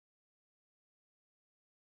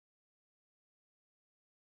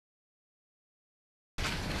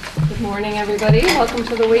Good morning, everybody. Welcome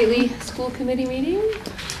to the Whately School Committee meeting.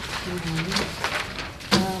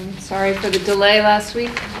 Sorry for the delay last week.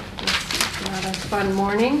 It's not a fun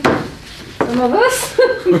morning. Some of us,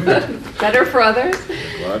 better for others.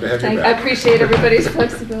 Glad to have you back. I appreciate everybody's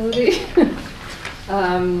flexibility.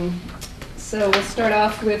 So we'll start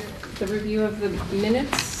off with the review of the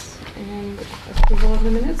minutes and approval of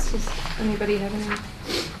the minutes. Does anybody have any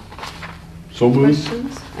So moved.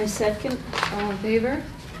 questions? I second. All in favor?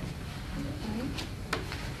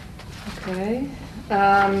 Okay.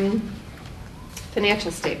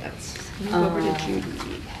 Financial statements. Move over to Judy.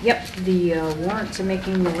 Yep, the warrants are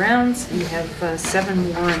making the rounds. You have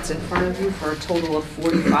 7 warrants in front of you for a total of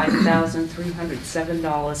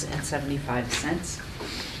 $45,307.75.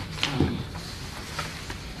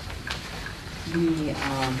 The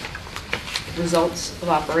results of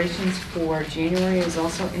operations for January is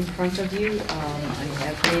also in front of you. I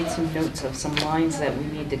have made some notes of some lines that we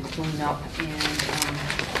need to clean up, and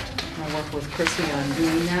I'll work with Chrissy on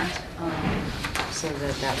doing that, so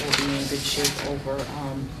that will be in good shape over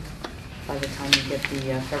by the time we get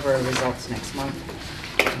the February results next month.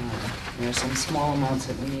 There are some small amounts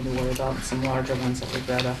that we need to worry about, and some larger ones that we've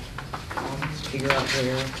got to figure out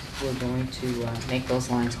where we're going to make those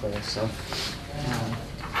lines go. So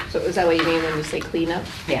Is that what you mean when you say cleanup?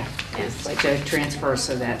 yeah, it's like to transfer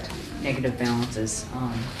so that negative balances,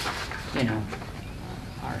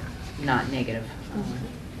 are not negative.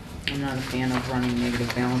 I'm not a fan of running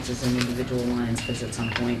negative balances in individual lines, because at some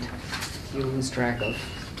point you lose track of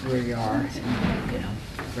where you are, and I'd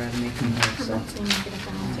rather make them work. So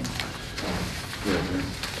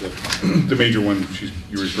The major one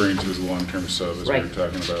you're referring to is the long-term sub, as right. we were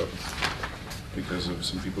talking about, because of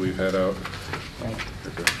some people you've had out. Right.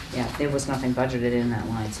 Okay. Yeah, there was nothing budgeted in that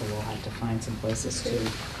line, so we'll have to find some places to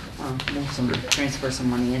transfer some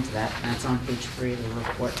money into that. That's on page 3 of the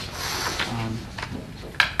report.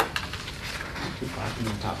 Not too far from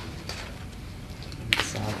the top.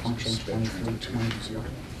 It's function 2324.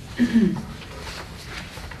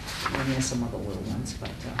 And there's some other little ones,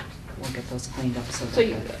 but we'll get those cleaned up so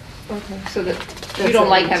that. So that you don't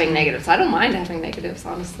like having negatives. I don't mind having negatives,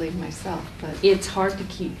 honestly, myself. But it's hard to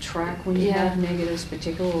keep track when you Yeah. have negatives,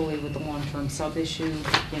 particularly with the long-term sub issue.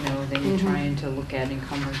 Then you're trying to look at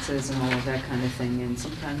encumbrances and all of that kind of thing, and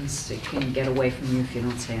sometimes it can get away from you if you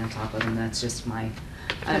don't stay on top of them. That's just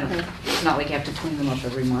it's not like you have to clean them up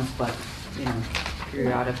every month, but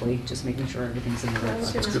periodically, just making sure everything's in the right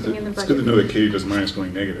place. It's good to know that Katie doesn't mind us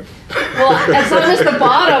going negative. well, as long as the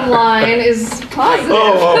bottom line is positive.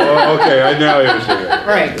 Okay. I now understand that.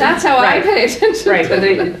 Right. That's how I pay attention. Right, but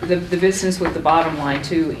the business with the bottom line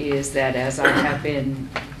too is that as I have been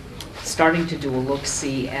starting to do a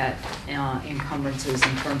look-see at encumbrances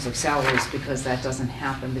in terms of salaries, because that doesn't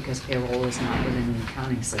happen because payroll is not within the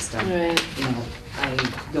accounting system. Right. I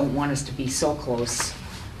don't want us to be so close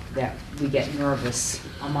that we get nervous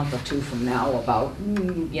a month or 2 from now about,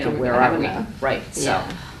 where are we? Right, so.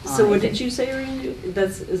 Yeah. So what did you say, Randy?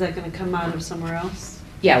 Is that going to come out of somewhere else?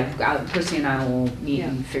 Yeah, Chrissy and I will meet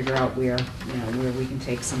and figure out where, where we can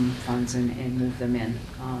take some funds and move them in.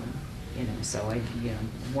 So I,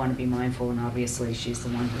 want to be mindful, and obviously she's the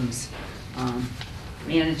one who's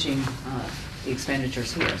managing the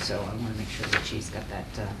expenditures here, so I want to make sure that she's got that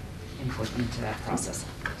input into that process.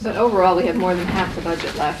 But overall, we have more than half the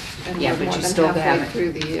budget left, and Yeah, we're but more you than still halfway haven't-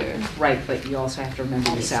 through the year. Right, but you also have to remember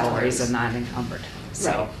All the the salaries salaries. are not encumbered. So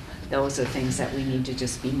Right. those are things that we need to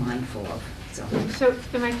just be mindful of, so. So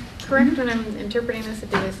am I correct when I'm interpreting this, that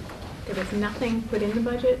there was nothing put in the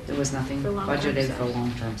budget? There was nothing For long-term budgeted for subs.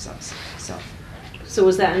 long-term subs, so. So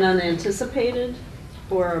was that an unanticipated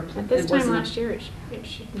or At this it time wasn't- last year, it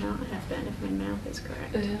should not have been, if my math is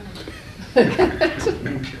correct. Yeah. I don't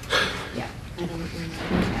know. Yeah.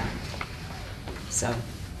 So,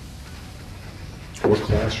 What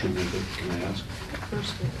classroom is it, can I ask?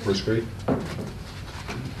 First grade?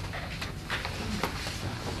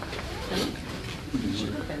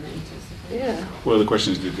 Yeah. Well, the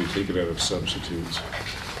question is, did they take it out of substitutes?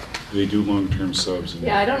 Do they do long-term subs?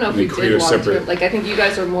 Yeah, I don't know if they we create did a long-term. separate- Like, I think you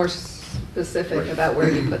guys are more specific Right. about where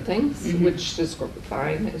you put things, which is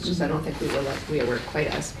fine. It's just I don't think we were quite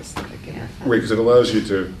as specific in that. Right, because it allows you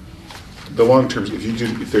to, the long-term,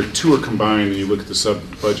 if there 2 are combined and you look at the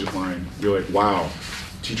sub-budget line, you're like, wow,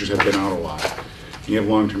 teachers have been out a lot. You have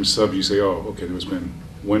long-term sub, you say, oh, okay, there's been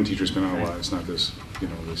one teacher's been out a lot, it's not this,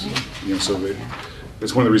 so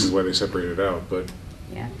that's one of the reasons why they separated it out, but.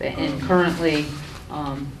 yeah, and currently,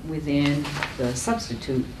 within the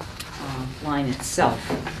substitute line itself,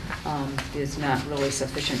 there's not really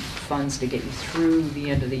sufficient funds to get you through the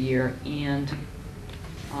end of the year and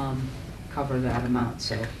cover that amount.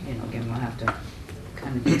 So, again, we'll have to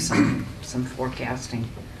kind of do some forecasting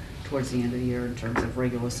towards the end of the year in terms of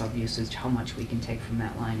regular sub-usage, how much we can take from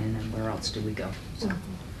that line, and then where else do we go. So.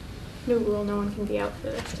 No rule, no one can be out for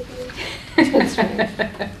the rest of the year. That's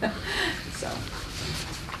right. So,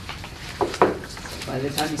 by the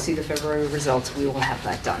time you see the February results, we will have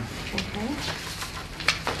that done. Okay.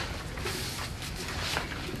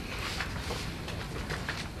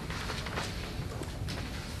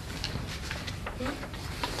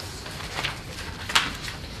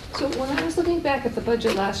 So when I was looking back at the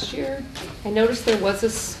budget last year, I noticed there was a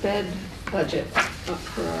sped budget up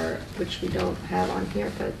for our, which we don't have on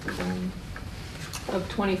here, but of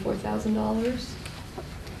 $24,000.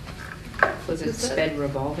 Was it sped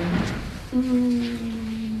revolving?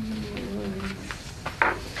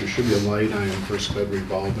 There should be a line item for sped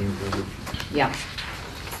revolving, but Yeah.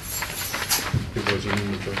 it wasn't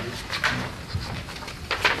in the budget.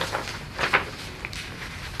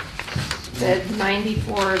 Sped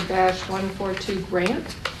 94-142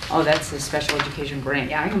 grant. Oh, that's the special education grant.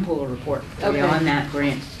 Yeah, I can pull a report for you Okay. on that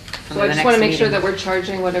grant. from So I the just next want to make sure meeting. that we're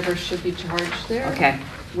charging whatever should be charged there. Okay.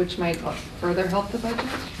 Which might further help the budget.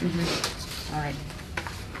 Mhm. All right.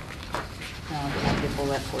 I'll have to pull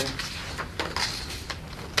that for you.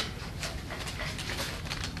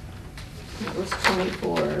 It was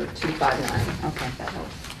 24,259. Okay. That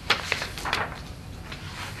helps.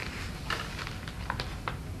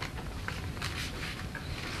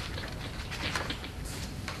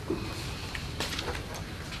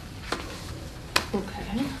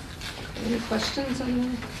 Okay. Any questions on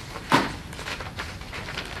the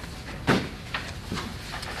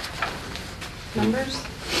numbers?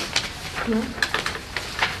 No?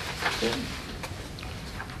 Good.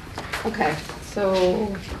 Okay, so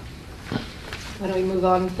why don't we move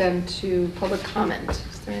on then to public comment?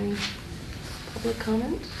 Is there any public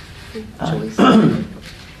comment? Joyce?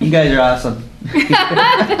 You guys are awesome.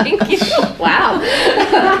 Thank you. Wow.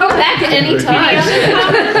 Come back anytime.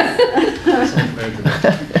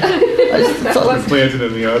 Planted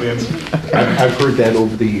in the audience. I've heard that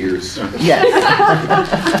over the years.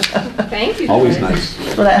 Yes, Thank you. Always Joyce. nice.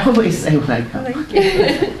 that's what I always say when I come. I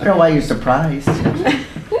don't know why you're surprised.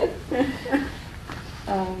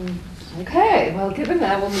 Okay, well, given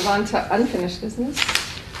that, we'll move on to unfinished business.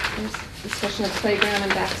 There's discussion of playground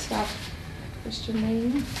and backstop Christian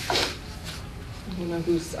Lane. I don't know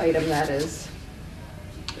whose item that is.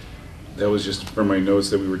 That was just from my notes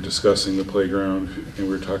that we were discussing the playground, and we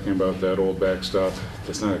were talking about that old backstop.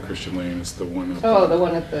 That's not a Christian Lane, it's the one, Oh, the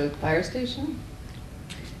one at the fire station?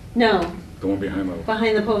 No, the one behind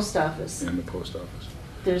behind the post office. the post office.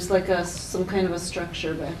 There's like some kind of a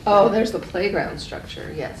structure back there. Oh, there's the playground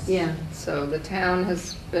structure, yes. Yeah. So the town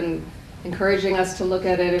has been encouraging us to look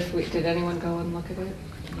at it. Did anyone go and look at it?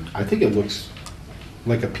 I think it looks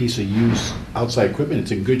like a piece of used outside equipment.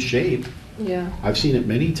 It's in good shape. Yeah. I've seen it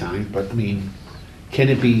many times, but I mean, can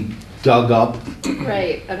it be dug up?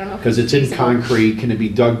 Right, I don't know. if Because it's in feasible. concrete, can it be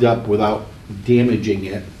dug up without damaging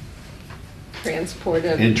it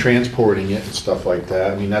Transported. and transporting it and stuff like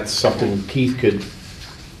that? I mean, that's something Keith could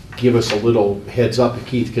give us a little heads up.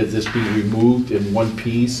 Keith, could this be removed in one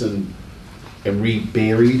piece and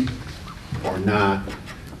reburied or not?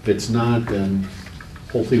 If it's not, then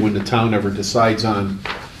hopefully when the town ever decides on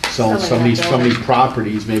selling some of these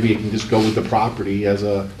properties, maybe it can just go with the property as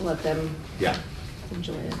a, Let them yeah.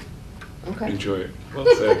 enjoy it. Okay. Enjoy it. Well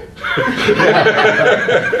said.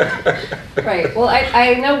 Right, well,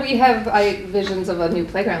 I know we have visions of a new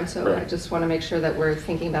playground, so I Right. just want to make sure that we're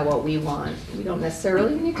thinking about what we want. We don't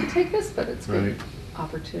necessarily need to take this, but it's a Right. good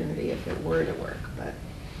opportunity if it were to work. But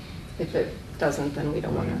if it doesn't, then we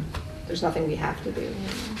don't want to, there's nothing we have to do. You know?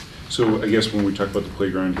 So I guess when we talk about the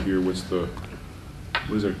playground here, what is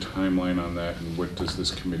our timeline on that, and what does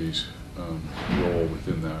this committee's role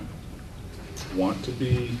within that? Want to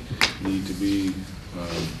be, need to be,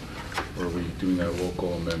 or are we doing that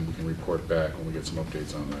local and then we can report back when we get some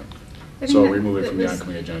updates on I that? think So I'll that- remove it that from the this-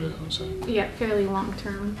 oncoming agenda, I'm saying. Yeah, fairly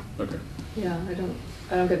long-term. Okay. Yeah,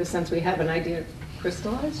 I don't get the sense we have an idea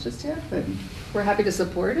crystallized just yet, but we're happy to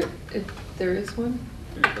support it if there is one.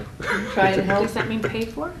 Try and help. Does that mean pay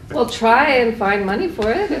for? Well, try and find money for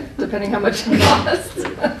it, depending how much it costs.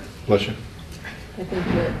 Bless you. I think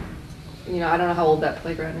that, I don't know how old that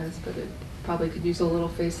playground is, but it probably could use a little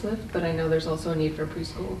facelift, but I know there's also a need for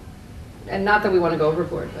preschool. And not that we want to go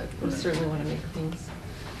overboard, but we Right. certainly want to make things,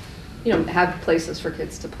 have places for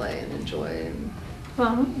kids to play and enjoy and.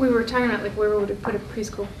 Well, we were talking about like where we would put a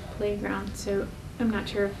preschool playground, so I'm not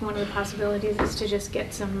sure if one of the possibilities is to just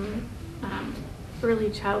get some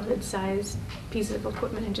early childhood sized pieces of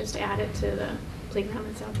equipment and just add it to playground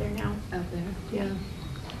that's out there now. Out there. Yeah.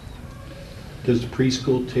 Does the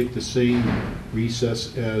preschool take the same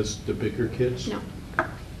recess as the bigger kids? No,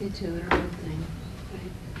 They do their own thing.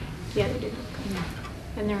 yeah, they do.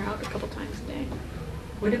 And they're out a couple times a day.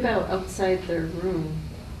 What about outside their room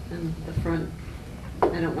in the front?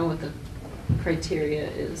 I don't know what the criteria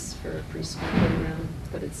is for a preschool playground,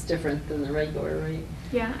 but it's different than the regular, right?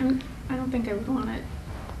 Yeah, I don't think I would want it.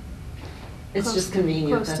 It's close- just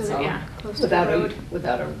convenient, close to that's the- all. Yeah, close to the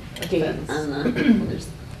Without road. a Gate fence. on the, there's,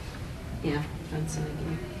 yeah, fence and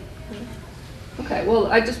a gate. Okay, well,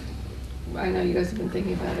 I know you guys have been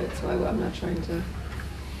thinking about it, so I'm not trying to,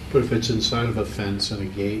 But if it's inside of a fence and a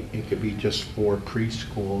gate, it could be just for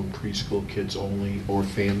preschool and preschool kids only, or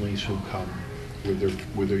families who come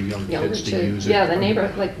with their young younger kids to kids. use it. Yeah, the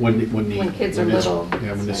neighbor, like, When kids are it's- little. Yeah,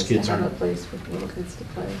 when the it's nice kids to have aren't. a place for little kids to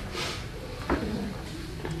play.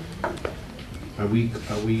 Are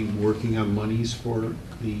we working on monies for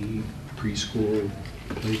the preschool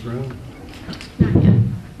playground? Not yet.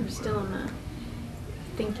 We're still in the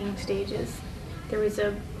thinking stages. There was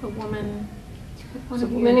a woman. There's a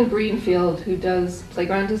woman in Greenfield who does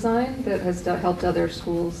playground design that has helped other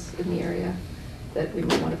schools in the area that we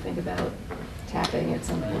might want to think about tapping at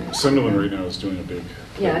some point. Sunderland right now is doing a big.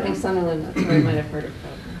 Yeah, I think Sunderland, that's where I might have heard of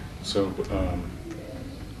that. So,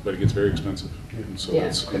 but it gets very expensive. And so Yeah,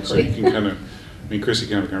 that's, and so quickly. you can kind of, I mean, Chrissy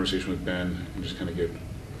can have a conversation with Ben and just kind of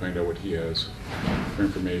find out what he has for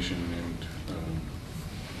information and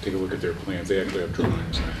take a look at their plans. They actually have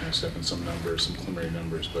drawings and that kind of stuff and some numbers, some preliminary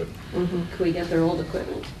numbers, but Mhm. Could we get their old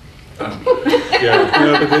equipment? yeah,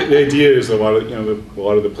 no, but the idea is a lot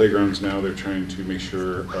of the playgrounds now, they're trying to make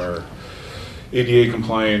sure are ADA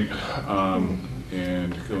compliant,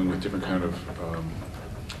 and going with different kind of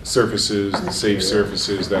surfaces, safe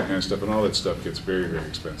surfaces, that kind of stuff, and all that stuff gets very, very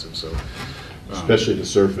expensive, so. Especially the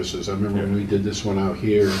surfaces. I remember when Yeah. we did this one out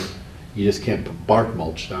here, you just can't put bark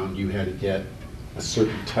mulch down. You had to get a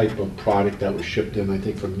certain type of product that was shipped in, I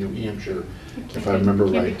think, from New Hampshire, if I remember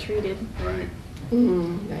Can't right. be treated. Right.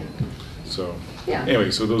 Right. So, Yeah.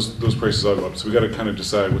 anyway, so those prices all go up, so we gotta kind of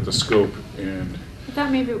decide what the scope and, I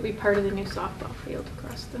thought maybe it would be part of the new softball field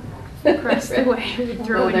across the way. We could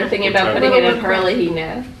throw Well, in they're a thinking about putting little it in equipment. Hurley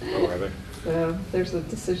now. oh, are they? So there's a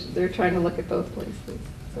decision, they're trying to look at both places,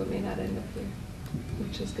 so it may not end up here,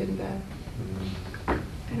 which is good and bad,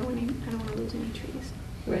 I don't want to lose any trees.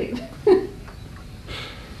 right?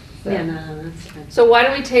 So- Yeah, no, that's fine. So why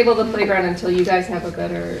don't we table the playground until you guys have a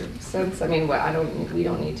better sense? I mean, we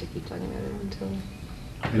don't need to keep talking about it until.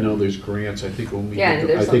 I know there's grants. I think when we Yeah, and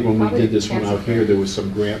did, I there's think when we probably did this one chance out of- here, there was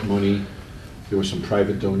some grant money. There was some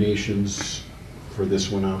private donations for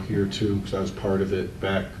this one out here too, because I was part of it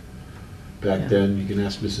back Yeah. then. You can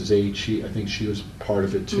ask Mrs. H. I think she was part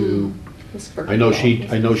of it too. It's for I know football.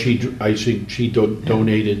 she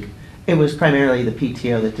donated. It was primarily the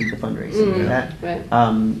PTO that did the fundraising for Mm, that. right.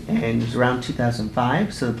 And it was around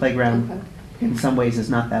 2005, so the playground Okay. in some ways is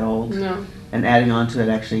not that old. No. And adding on to it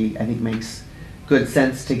actually, I think makes good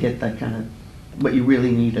sense to get that kind of, what you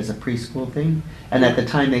really need as a preschool thing. And at the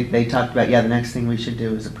time, they talked about, yeah, the next thing we should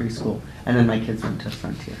do is a preschool. And then my kids went to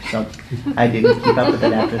Frontier, so I didn't keep up with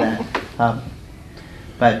it after that.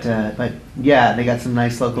 But yeah, they got some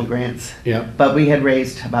nice local grants. Yeah. But we had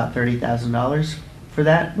raised about $30,000 for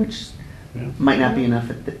that, which Yeah. might not be enough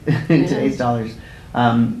in today's dollars.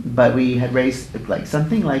 But we had raised like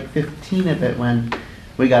something like 15 of it when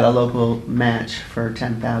we got a local match for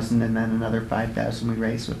 10,000, and then another 5,000 we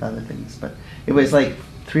raised with other things. But it was like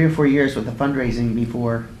 3 or 4 years with the fundraising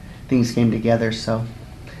before things came together. So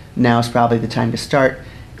now is probably the time to start,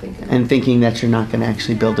 and thinking that you're not going to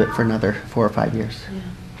actually build it for another 4 or 5 years.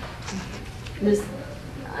 Is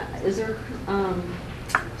there,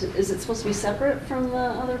 is it supposed to be separate from the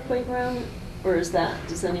other playground, or is that,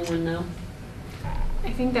 does anyone know?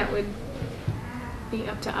 I think that would be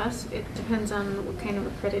up to us. It depends on what kind of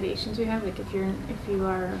accreditations you have. Like if you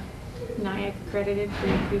are NIAC accredited for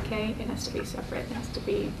your pre-K, it has to be separate. It has to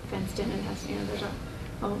be fenced in. It has, there's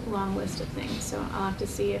a long list of things. So I'll have to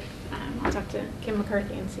see if, I'll talk to Kim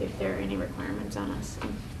McCarthy and see if there are any requirements on us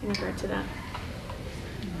in regard to that.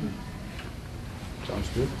 Sounds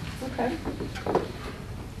good. Okay.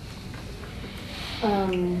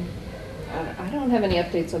 I don't have any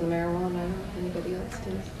updates on the marijuana. I don't know if anybody else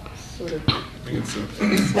does. Sort of. I think it's set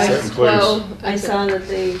in Status place. quo. I saw that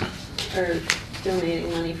they are donating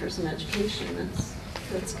money for some education,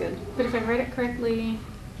 that's good. But if I read it correctly,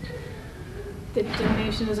 the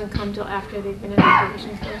donation doesn't come till after they've been in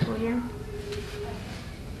operations for a full year.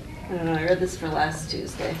 I don't know, I read this for last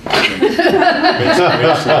Tuesday.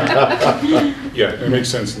 Yeah, it makes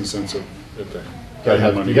sense in the sense of that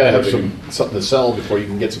You gotta have something to sell before you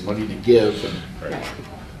can get some money to give. And Right.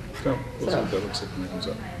 So, we'll see what that looks like when it comes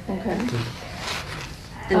up. Okay.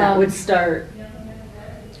 And that would Um, start,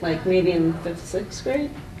 like, maybe in 5th, 6th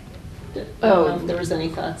grade? I don't know if there was any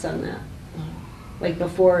thoughts on that. Like,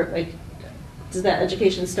 before, like, does that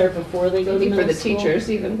education start before they go to Maybe middle for the school?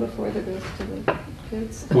 teachers, even before they go to the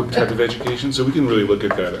kids. What type of education? So we can really look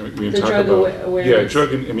at that. I mean, The talk drug about, awareness.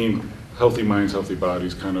 drug, I mean, healthy minds, healthy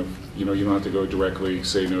bodies, kind of, you don't have to go directly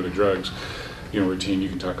say no to drugs. Routine, you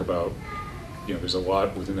can talk about, there's a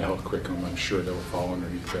lot within the health curriculum, I'm sure, that will fall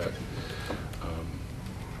underneath that.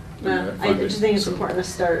 I just think it's important to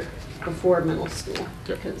start before middle school, Yeah.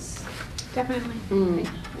 because Definitely. I hear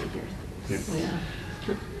things.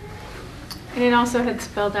 Yeah. And it also had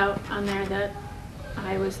spelled out on there that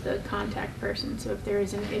I was the contact person, so if there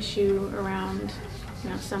is an issue around,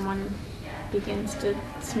 someone begins to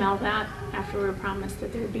smell that after we're promised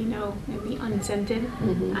that there would be no, it'd be unscented,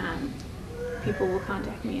 people will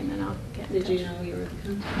contact me and then I'll get in Did you touch. know you were the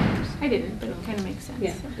contact person? I didn't, but it kind of makes sense.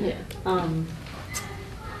 Yeah. Yeah.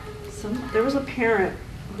 There was a parent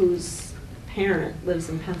whose parent lives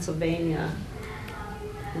in Pennsylvania,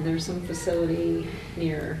 and there's some facility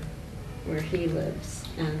near where he lives,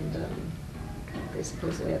 and they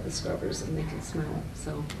supposedly have the scrubbers and they can smell it.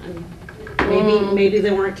 So maybe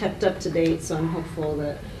they weren't kept up to date. So I'm hopeful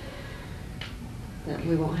that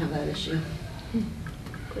we won't have that issue.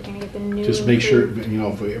 We're gonna get the new. just make sure,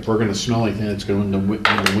 improved- if we're gonna smell anything, it's when the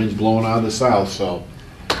wind's blowing out of the south, so.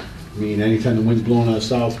 I mean, anytime the wind's blowing out of the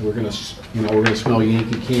south, we're gonna smell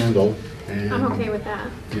Yankee Candle. And, I'm okay with that.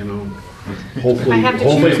 Hopefully, I have to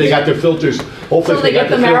hopefully if they choose. got their filters, hopefully So if they they got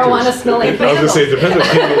get the the marijuana filters. smelling I was gonna candles. say,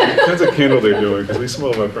 it depends what candle they're doing, because we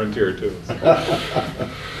smell them at Frontier too.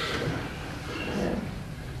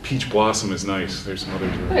 Peach Blossom is nice, there's some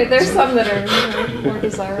others. Right, there's some that are more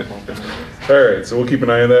desirable. All right, so we'll keep an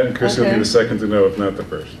eye on that, and Chris will be Okay. the second to know, if not the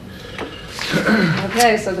first.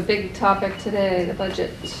 Okay, so the big topic today, the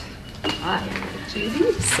budget. Hi,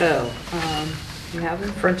 Judy. So, you have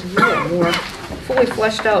in front of you a more fully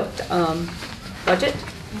fleshed out budget.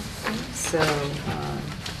 So, kind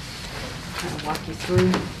of walk you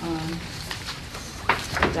through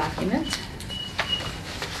the document.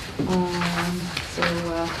 So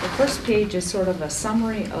the first page is sort of a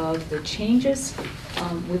summary of the changes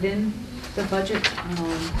within the budget.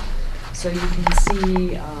 So you can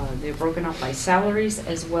see they're broken up by salaries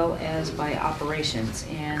as well as by operations.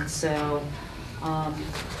 And so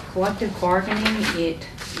collective bargaining, it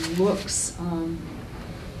looks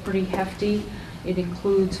pretty hefty. It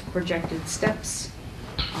includes projected steps.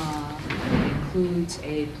 It includes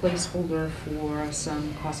a placeholder for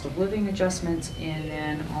some cost of living adjustments, and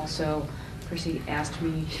then also Chrissy asked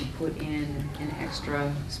me to put in an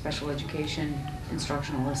extra special education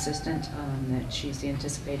instructional assistant that she's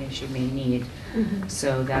anticipating she may need.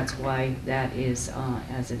 So that's why that is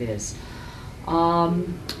as it is.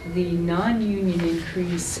 The non-union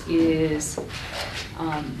increase is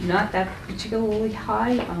not that particularly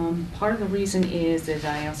high. Part of the reason is that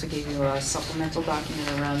I also gave you a supplemental document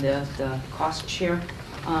around the cost share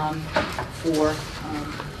for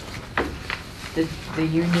the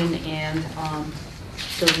union and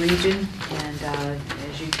the region. And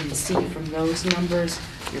as you can see from those numbers,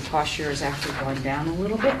 your cost share is actually going down a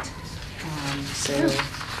little bit. So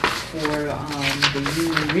for the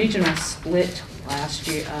union regional split last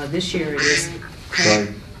year, this year it is.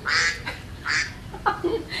 Sorry.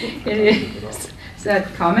 It is. Is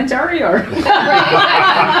that commentary or?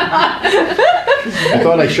 I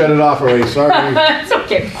thought I shut it off already, sorry. It's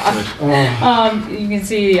okay, Bob. Oh. You can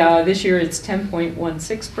see this year it's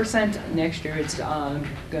 10.16%. Next year it's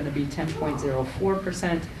going to be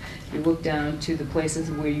 10.04%. You look down to the places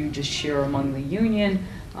where you just share among the union.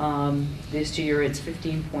 This year it's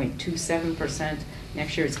 15.27%.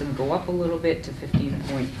 Next year it's going to go up a little bit to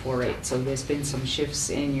 15.48. So there's been some shifts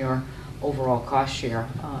in your overall cost share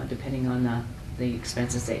depending on the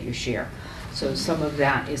expenses that you share. So some of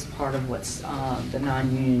that is part of what's the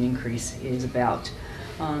non-union increase is about.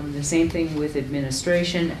 The same thing with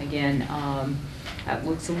administration. Again, that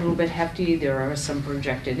looks a little bit hefty. There are some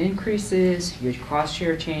projected increases, your cost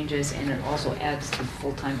share changes, and it also adds the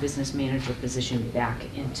full-time business manager position back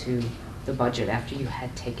into the budget after you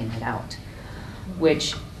had taken it out,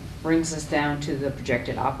 which brings us down to the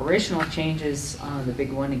projected operational changes. The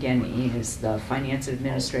big one again is the finance and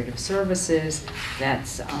administrative services.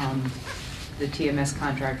 That's the TMS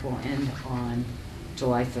contract will end on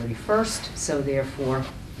July 31st, so therefore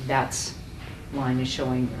that's line is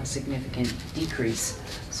showing a significant decrease.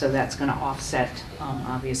 So that's going to offset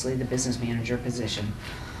obviously the business manager position.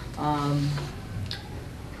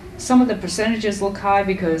 Some of the percentages look high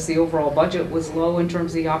because the overall budget was low in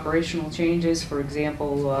terms of the operational changes. For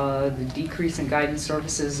example, the decrease in guidance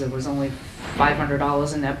services, there was only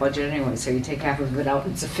 $500 in that budget anyway, so you take half of it out,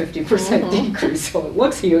 it's a 50% decrease. So it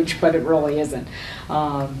looks huge, but it really isn't.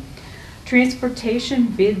 Transportation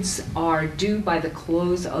bids are due by the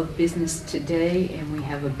close of business today, and we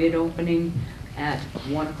have a bid opening at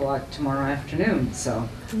 1 o'clock tomorrow afternoon. So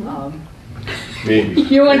Maybe.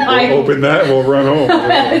 you and I We'll open that, we'll run home.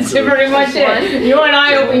 That's pretty much it. You and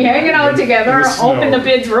I will be hanging out together, In the snow. open the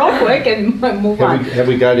bids real quick and move on. Have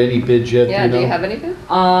we got any bids yet? Yeah, do you know? have any bid?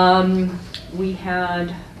 We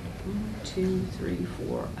had 1, 2, 3,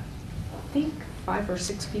 4, I think 5 or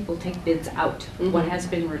 6 people take bids out. What has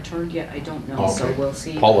been returned yet, I don't know, so Okay. we'll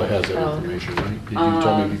see. Paula has that Oh. information, right? Did you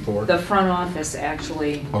tell me before? The front office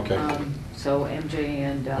actually. Okay. So MJ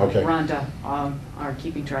and Okay. Rhonda are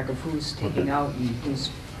keeping track of who's taking Okay. out and who's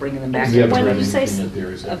bringing them back. We haven't When read you say anything that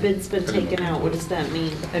there is a bid's been taken out, what does that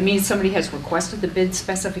mean? It means somebody has requested the bid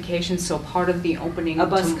specifications, so part of the opening. A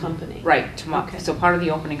bus company? Right, tomorrow. Okay. So part of the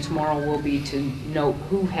opening tomorrow will be to note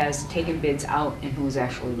who has taken bids out and who's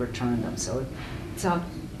actually returned them. So it's a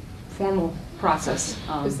formal process.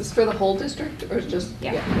 Is this for the whole district or just,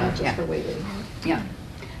 Yeah. not just Yeah. for Whately? Yeah.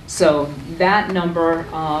 So that number,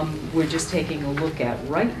 we're just taking a look at.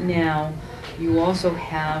 Right now, you also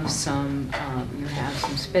have some,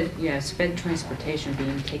 sped transportation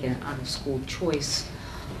being taken out of school choice.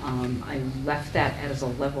 I left that as a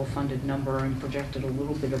level funded number and projected a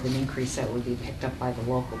little bit of an increase that would be picked up by the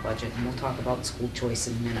local budget, and we'll talk about school choice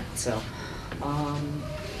in a minute. So,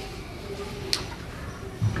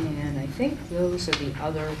 and I think those are the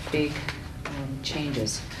other big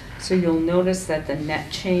changes. So you'll notice that the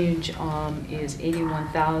net change is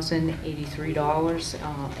 $81,083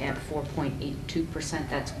 at 4.82%.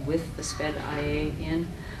 That's with the SPED IA in.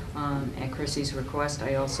 At Chrissy's request,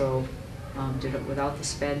 I also did it without the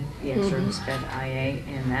SPED, the extra SPED IA,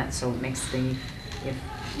 and that, so it makes the, if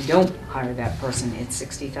you don't hire that person, it's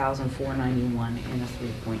 $60,491 and a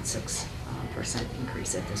 3.6%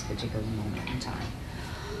 increase at this particular moment in time.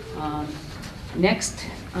 Next,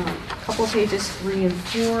 couple pages 3 and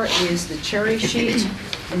 4 is the cherry sheet,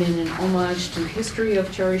 and in an homage to history of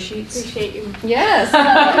cherry sheets. Appreciate you. Yes.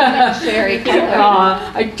 Sherry.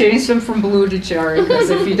 I changed them from blue to cherry because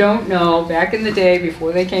if you don't know, back in the day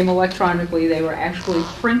before they came electronically, they were actually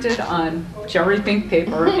printed on cherry pink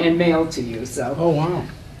paper and mailed to you. So Oh, wow.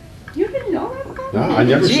 you didn't know that? No, I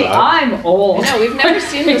never Gee, saw it. I'm old. No, we've never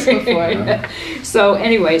seen this before. So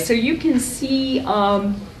anyway, so you can see,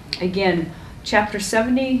 again, Chapter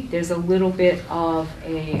 70, there's a little bit of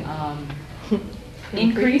a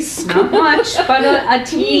increase, not much, but a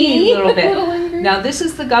teeny little bit. Now, this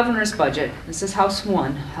is the governor's budget. This is House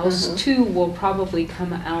 1. House 2 will probably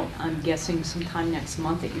come out, I'm guessing, sometime next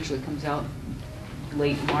month. It usually comes out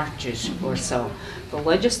late March-ish or so. The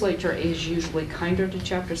legislature is usually kinder to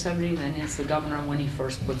Chapter 70 than is the governor when he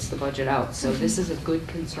first puts the budget out. So this is a good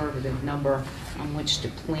conservative number on which to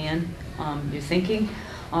plan your thinking.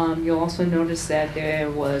 You'll also notice that there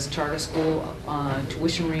was charter school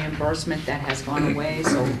tuition reimbursement that has gone away,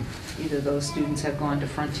 so either those students have gone to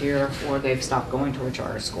Frontier or they've stopped going to a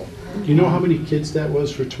charter school. Do you know how many kids that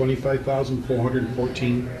was for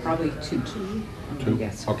 25,414? Probably two.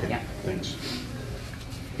 Yes. Okay, Yeah. thanks.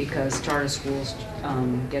 Because charter schools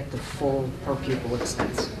get the full per pupil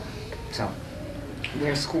expense. So,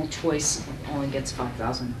 where school choice only gets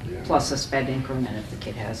 5,000 plus a sped increment if the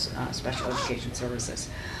kid has special education services.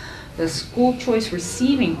 The school choice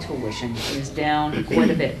receiving tuition is down quite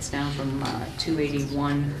a bit. It's down from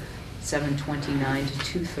 $281,729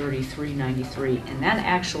 to $233,993, and that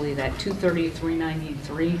actually, that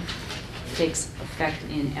 $233,993 takes effect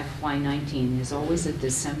in FY19. There's always a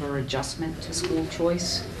December adjustment to school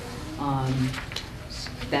choice.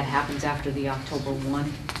 That happens after the October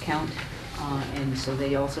 1 count. And so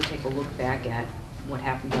they also take a look back at what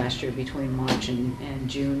happened last year between March and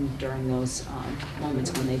June during those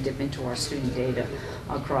moments when they dip into our student data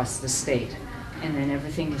across the state. And then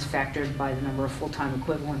everything is factored by the number of full-time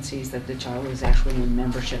equivalencies that the child is actually in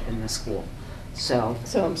membership in the school. So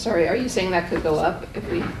I'm sorry, are you saying that could go up if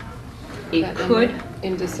we? it that number could,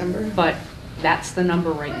 in December? but that's the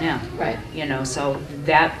number right now. Right. You know, so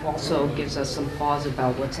that also gives us some pause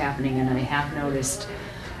about what's happening, and I have noticed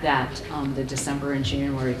that the December and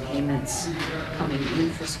January payments coming in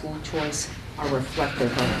for school choice are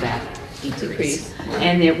reflective of that decrease.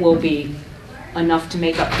 And it will be enough to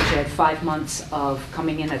make up, because you had 5 months of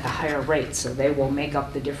coming in at the higher rate, so they will make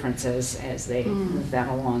up the differences as they move that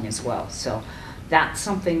along as well. So that's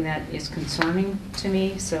something that is concerning to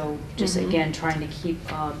me, so just again, trying to keep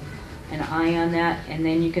an eye on that, and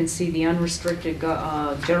then you can see the unrestricted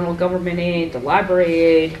general government aid, the library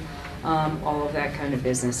aid, all of that kind of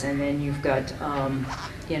business. And then you've got,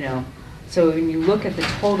 you know, so when you look at the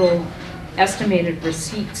total estimated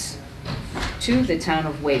receipts to the town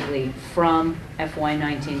of Whately from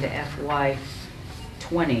FY19 to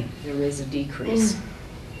FY20, there is a decrease.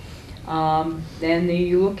 Then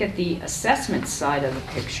you look at the assessment side of the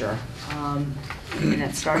picture, and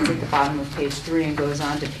that starts at the bottom of page 3 and goes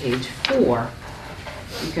on to page 4.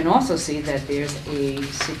 You can also see that there's a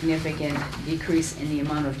significant decrease in the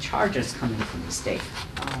amount of charges coming from the state.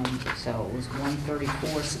 So it was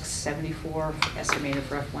 $134,674 estimated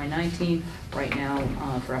for FY19. Right now,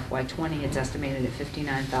 for FY20, it's estimated at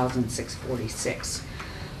 $59,646.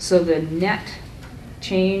 So the net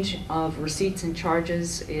change of receipts and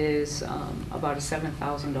charges is about a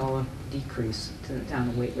 $7,000 decrease to the town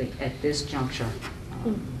of Whately at this juncture.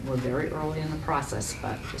 We're very early in the process,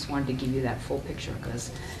 but just wanted to give you that full picture, because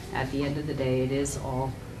at the end of the day, it is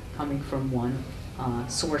all coming from one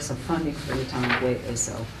source of funding for the town of Whately.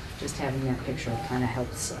 So just having that picture kind of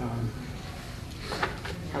helps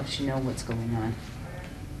you know what's going on.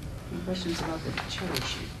 Any questions about the cherry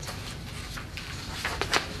sheet?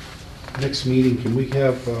 Next meeting, can we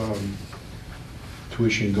have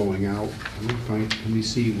tuition going out? Can we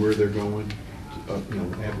see where they're going? You know,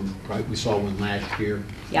 we saw one last year.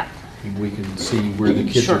 Yeah. Maybe we can see where the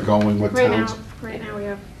kids Sure. are going, what towns. Right now we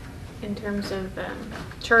have, in terms of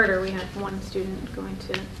charter, we have one student going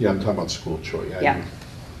to. Yeah, I'm talking about school choice. Yeah.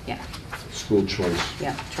 Yeah. School choice.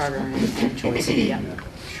 Yeah, charter and choice, yeah, Yeah.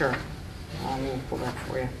 sure. We'll pull that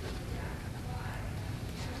for you.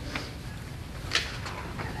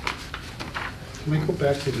 Can we go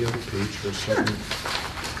back to the other page for a second?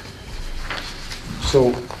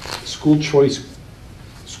 So, school choice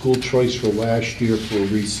for last year for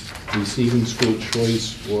receiving school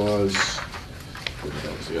choice was,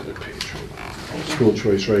 that was the other page, hold on. School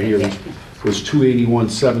choice right here was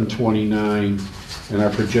 $281,729, and our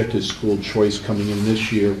projected school choice coming in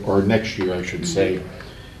this year, or next year I should say,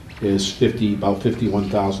 is about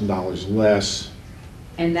 $51,000 less.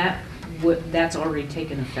 And that's already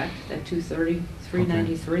taken effect, that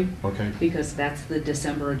 230,393. Okay. Because that's the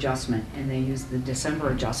December adjustment, and they use the December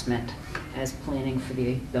adjustment as planning for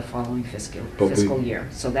the following fiscal year.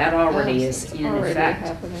 So that already is in already effect.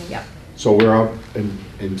 happening. Yep. So we're up,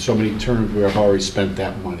 in so many terms, we have already spent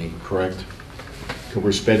that money, correct? Because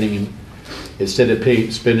we're spending, instead of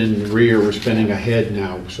spending in rear, we're spending ahead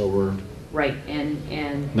now, so we're, Right,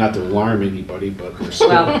 and not to alarm anybody, but we're still,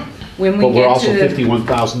 well, when we but we're get also to the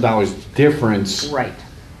 $51,000 difference right.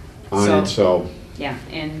 on it, so. Yeah,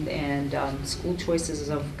 and school choices is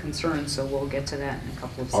of concern, so we'll get to that in a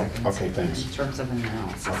couple of seconds. Okay, thanks. In terms of an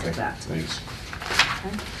analysis Okay, of that. thanks.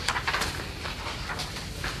 Okay.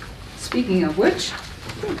 Speaking of which,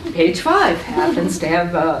 page 5 happens to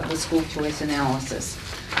have the school choice analysis.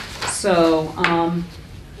 So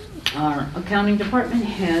our accounting department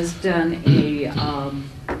has done a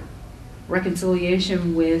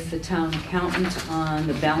reconciliation with the town accountant on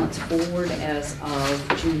the balance forward as of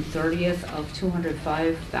June 30th of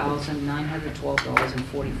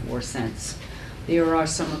 $205,912.44. There are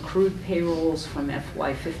some accrued payrolls from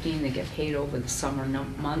FY15 that get paid over the summer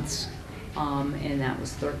months, and that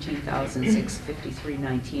was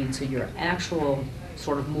 $13,653.19. So your actual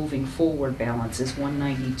sort of moving forward balance is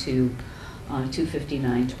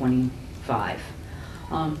 $192,259.25.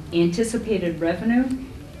 Anticipated revenue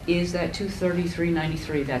is that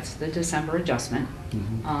 $233.93. That's the December adjustment,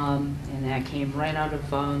 and that came right out of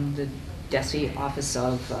the DESE Office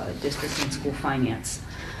of District and School Finance.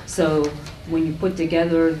 So when you put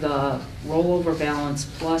together the rollover balance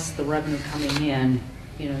plus the revenue coming in,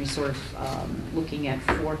 you know, you're sort of looking at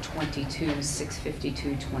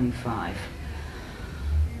 $422,652.25.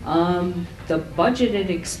 The budgeted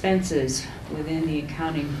expenses within the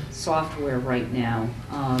accounting software right now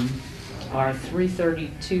are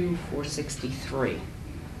 $332,463.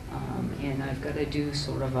 And I've got to do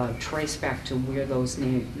sort of a trace back to where those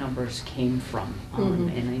numbers came from.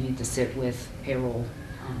 And I need to sit with payroll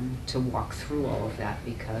to walk through all of that,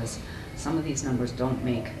 because some of these numbers don't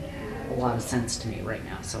make a lot of sense to me right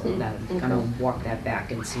now. So I'm going to walk that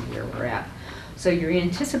back and see where we're at. So your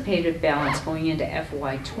anticipated balance going into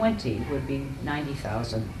FY20 would be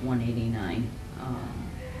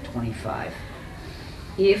 $90,189.25.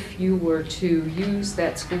 If you were to use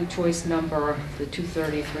that school choice number, the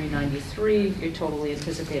 $233.93, your total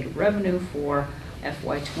anticipated revenue for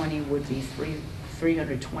FY20 would be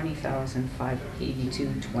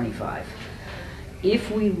 $320,582.25.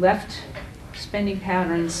 If we left spending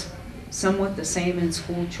patterns somewhat the same in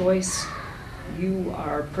school choice, you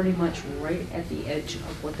are pretty much right at the edge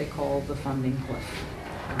of what they call the funding cliff.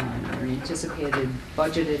 Your anticipated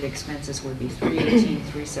budgeted expenses would be 318,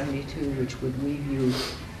 372, which would leave you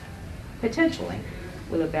potentially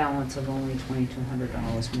with a balance of only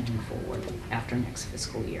 $2,200 moving forward after next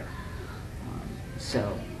fiscal year.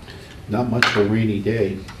 So, Not much for a rainy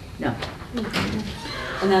day. no,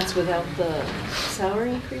 And that's without the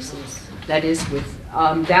salary increases? that is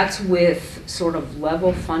that's with sort of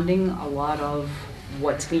level funding. A lot of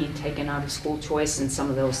what's being taken out of school choice and some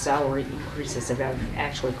of those salary increases have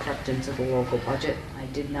actually crept into the local budget. I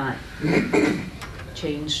did not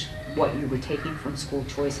change what you were taking from school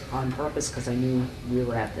choice on purpose because I knew we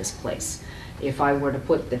were at this place. If I were to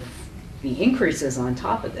put the increases on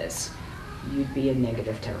top of this, you'd be in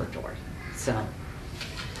negative territory. So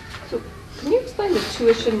So can you explain the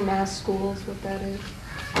tuition mass schools, what that is?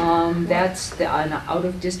 that's an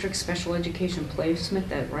out-of-district special education placement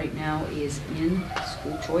that right now is in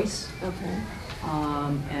school choice, Okay.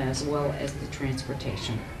 as well as the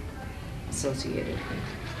transportation associated.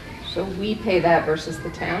 So we pay that versus the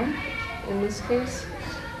town in this case,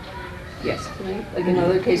 Yes. right? Like in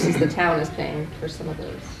other cases, the town is paying for some of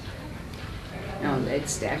those. No,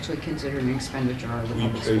 it's actually considered an expenditure of the We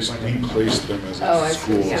public school placed budget. them as Oh, I a see.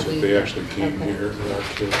 school, Yeah. so they actually came Okay. here for our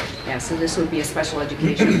kids. Yeah, so this would be a special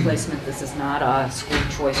education placement. This is not a school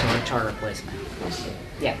choice or a charter placement.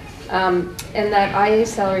 Yeah. And that IA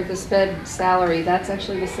salary, the sped salary, that's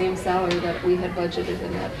actually the same salary that we had budgeted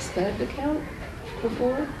in that sped account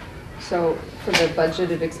before? So for the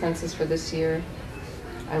budgeted expenses for this year?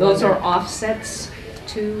 I Those are wonder- offsets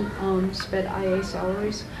to sped IA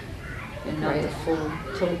salaries and not the Right. full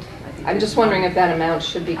tilt. I think I'm it's just wondering if that amount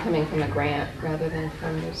should be coming from a grant rather than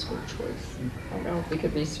from the school choice. I don't know if we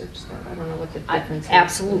could research that. I don't know what the difference is.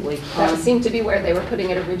 Absolutely. That seemed to be where they were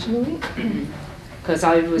putting it originally. Because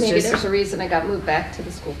I was Maybe there's just, a reason it got moved back to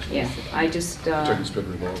the school choice. yeah, I just, Talking sped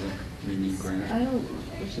revolving, we need I grant. don't,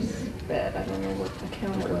 it's just bad. I don't know what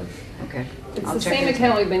account it was. okay. It's I'll the check same into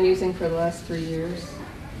account it. we've been using for the last 3 years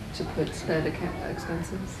to put sped account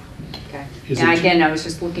expenses. Okay. Is And it- again, I was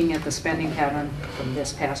just looking at the spending pattern from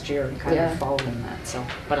this past year and kind Yeah. of following that, so,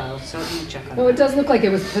 but I'll certainly check on No, it that. does look like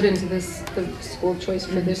it was put into this, the school choice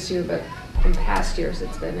for this year, but in past years,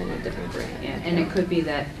 it's been in a different grant. Yeah, and it could be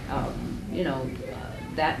that,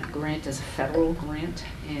 that grant is a federal grant,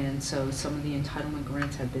 and so some of the entitlement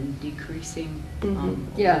grants have been decreasing Mhm. over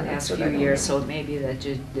Yeah, the that's past what few I years, know. so it may be that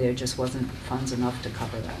there just wasn't funds enough to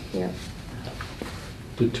cover that. Yeah.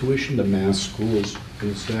 The tuition to mass schools,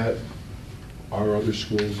 is that our other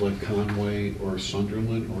schools like Conway or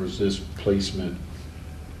Sunderland, or is this placement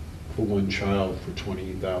for one child for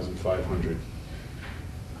 $28,500?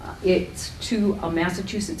 It's to a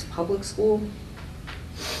Massachusetts public school,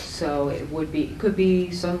 so it could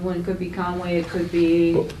be Sunderland, it could be Conway, it could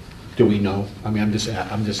be, Do we know? I mean, I'm just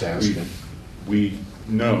asking. We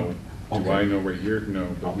know, do Okay. I know right here? No,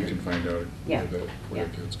 but we Okay. can find out Yeah. where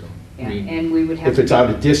the kids go. yeah, I mean, and we would have. If it's to- out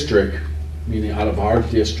of district, meaning out of our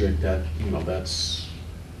district, that, that's,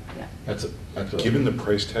 Yeah. that's a. Given the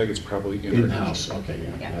price tag, it's probably In-house, in-house. okay, yeah,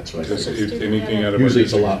 Yeah. that's right. Because Student if anything edit. out of our Usually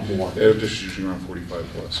it's a district- lot more. Out of district, usually around 45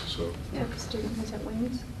 plus, so Yeah. Like a student who's at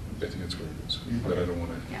Wayne's. I think that's what it is. Mhm. But I don't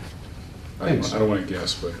want Yeah. to, I don't want to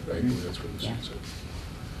guess, but I believe that's what it Yeah.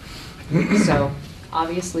 is. So,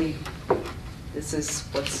 obviously, this is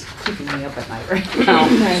what's keeping me up at night right now,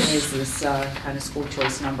 Right. is this kind of school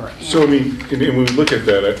choice number. And- So, I mean, and when we look at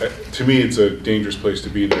that, to me, it's a dangerous place to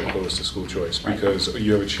be that close to school choice, Right. because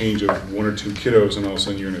you have a change of 1 or 2 kiddos, and all of a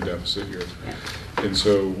sudden you're in a deficit here. Yeah. And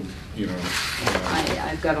so,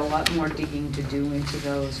 I've got a lot more digging to do into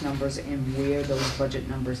those numbers and where those budget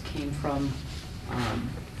numbers came from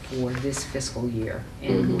for this fiscal year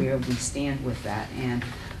and Mhm. where we stand with that. And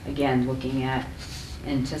again, looking at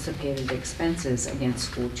anticipated expenses against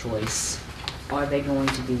school choice, are they going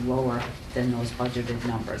to be lower than those budgeted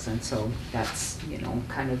numbers? And so that's,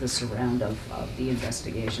 kind of the surround of the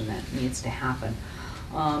investigation that needs to happen.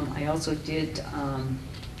 I also did,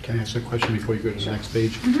 Can I ask a question before you go to the Sure. next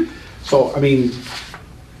page? So, I mean,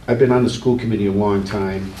 I've been on the school committee a long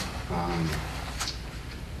time.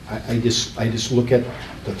 I just look at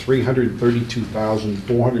the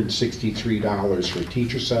 $332,463 for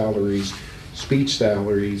teacher salaries, speech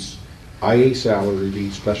salaries, IA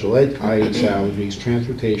salaries, special ed IA salaries,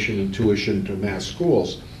 transportation and tuition to mass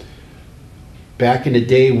schools. Back in the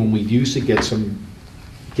day when we used to get some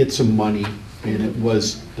money, and it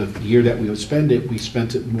was the year that we would spend it, we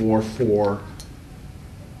spent it more for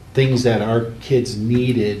things that our kids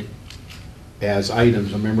needed as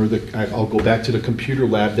items. Remember, I'll go back to the computer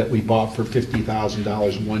lab that we bought for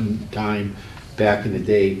 $50,000 one time back in the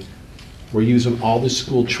day. we're using all the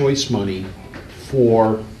school choice money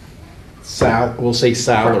for we'll say For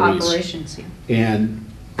salaries. operations, yeah. And,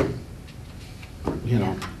 you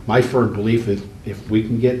know, my firm belief is if we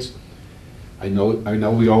can get, I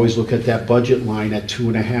know we always look at that budget line at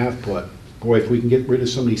 2.5, but boy, if we can get rid of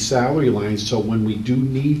some of these salary lines, so when we do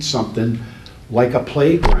need something like a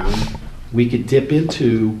playground, we could dip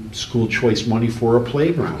into school choice money for a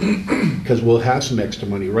playground, because we'll have some extra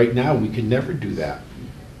money. Right now, we can never do that.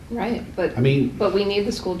 Right, but, I mean- but we need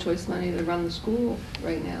the school choice money to run the school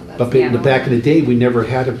right now. That's But the in the problem. back in the day, we never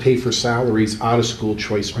had to pay for salaries out of school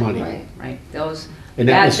choice money. Right. Right, those, And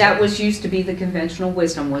that that was- was used to be the conventional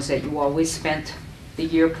wisdom, was that you always spent the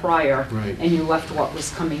year prior. Right. And you left what was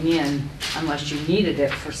coming in, unless you needed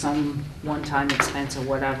it for some one-time expense or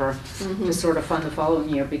whatever, to sort of fund the following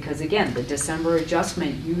year, because again, the December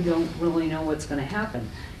adjustment, you don't really know what's gonna happen.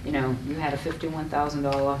 You know, you had a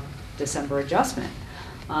 $51,000 December adjustment.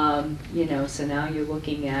 You know, so now you're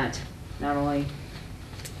looking at not only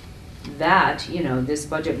that, you know, this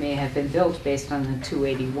budget may have been built based on the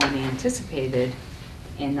 281 anticipated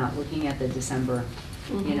and not looking at the December,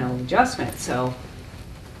 you know, adjustment. So,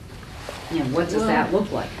 you know, what does that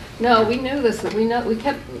look like? No, we knew this, we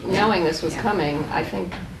kept knowing this was Yeah. coming. I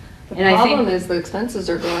think the And I think- problem is the expenses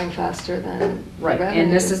are growing faster than the Right, revenues.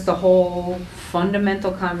 and this is the whole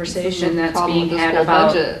fundamental conversation the that's problem being with the had school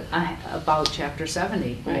about, budget. about Chapter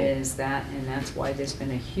 70, Right. is that, and that's why there's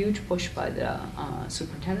been a huge push by the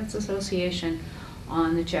Superintendent's Association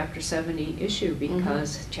on the Chapter 70 issue,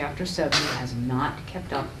 because Chapter 70 has not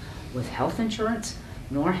kept up with health insurance,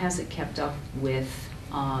 nor has it kept up with,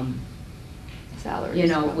 Salaries. you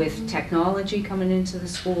know, with technology coming into the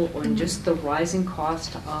school, or just the rising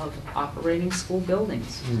cost of operating school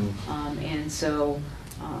buildings. And so,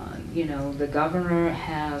 you know, the governor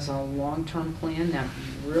has a long-term plan that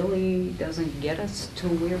really doesn't get us to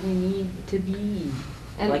where we need to be,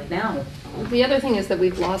 And- like now. The other thing is that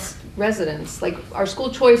we've lost residents. Like, our school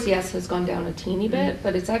choice, yes, has gone down a teeny bit,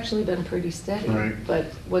 but it's actually been pretty steady. Right. But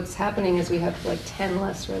what's happening is we have like 10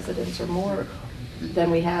 less residents or more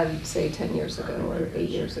than we had, say, 10 years ago or 8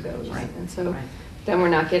 years ago. Right. And so Right. then we're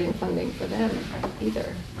not getting funding for them either,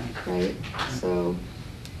 right? So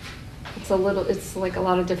it's like a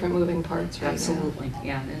lot of different moving parts right now. Absolutely,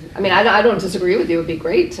 yeah. I mean, I don't disagree with you. It would be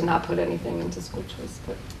great to not put anything into school choice,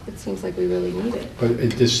 but it seems like we really need it. But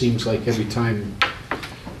it just seems like every time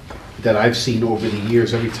that I've seen over the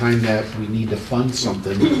years, every time that we need to fund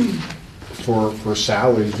something for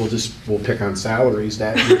salaries, we'll pick on salaries,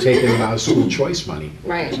 that you're taking them out of school choice money.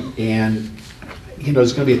 Right. And, you know,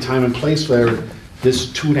 there's gonna be a time and place where this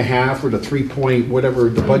 2.5 or the 3 point, whatever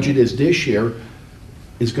the budget is this year,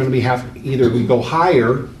 is gonna be either we go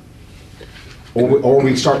higher, or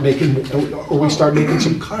we start making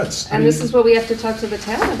some cuts. I And mean, this is what we have to talk to the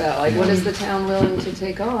town about, like, what is the town willing to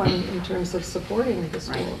take on in terms of supporting the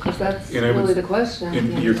school? Because that's And I would- really the question.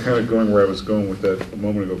 And you're kind of going where I was going with that a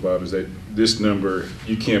moment ago, Bob, is that this number,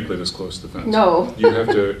 you can't play this close to the fence. No. You have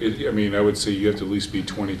to, I mean, I would say you have to at least be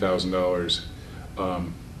 $20,000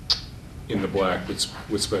 in the black with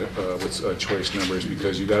choice numbers,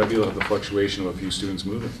 because you gotta be able to have the fluctuation of a few students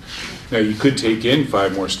moving. Now, you could take in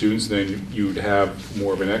 5 more students, then you'd have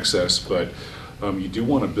more of an excess, but you do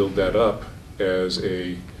wanna build that up as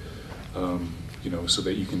a, you know, so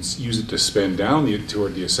that you can use it to spend down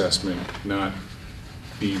toward the assessment, not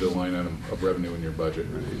be the line item of revenue in your budget.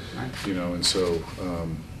 You know, and so,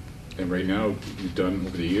 and right now, we've done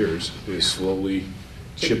over the years, is slowly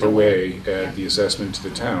chip away at the assessment to the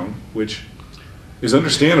town, which is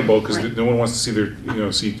understandable, because Right. no one wants to see their, you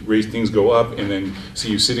know, raise things go up and then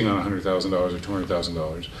see you sitting on $100,000 or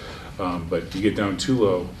 $200,000. But you get down too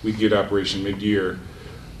low, we get operation mid-year,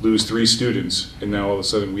 lose 3 students, and now all of a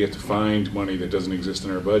sudden we have to find money that doesn't exist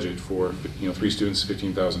in our budget for, you know, 3 students,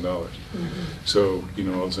 $15,000. So, you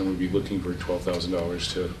know, all of a sudden we'd be looking for $12,000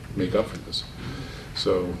 to make up for this.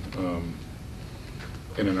 So,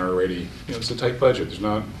 in an already, you know, it's a tight budget. There's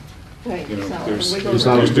not, Right, you know, so there's wiggle There's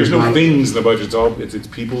room. not- there's no things in the budget. It's all, it's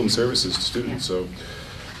people and services to students, so.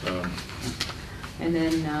 And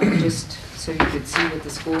then, just so you could see what the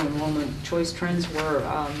school enrollment choice trends were,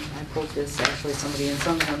 I pulled this, actually somebody in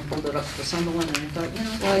Sunderland pulled it up for Sunderland, and I thought, you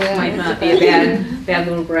know, Oh, yeah. might not be a bad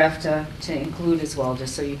little graph to include as well,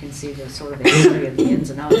 just so you can see the sort of the history of the ins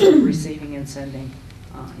and outs of receiving and sending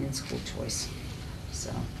in school choice.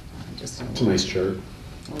 So, just It's a nice chart.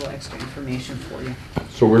 a little extra information for you.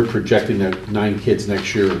 So we're projecting that 9 kids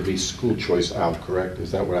next year would be school choice out, correct?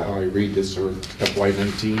 Is that how I read this, or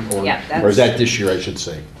FY19? Yeah, Or is that's- that this year, I should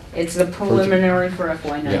say? It's the preliminary for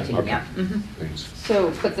FY19, Yeah, okay. yeah. Mhm. Thanks.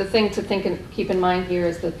 So, but the thing to think and keep in mind here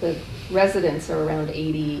is that the residents are around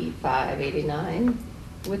 85, 89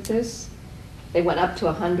 with this. They went up to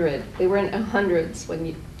 100. They were in hundreds when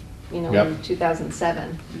you know, Yep. in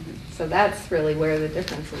 2007. So that's really where the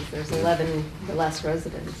difference is. There's 11 less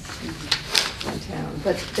residents in town.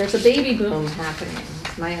 But there's a baby boom happening,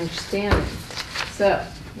 it's my understanding. So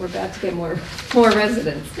we're about to get more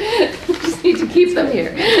residents. Just need to keep them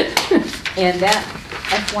here. And that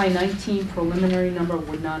FY19 preliminary number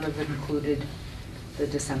would not have included the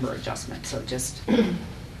December adjustment, so just,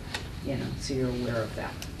 you know, so you're aware of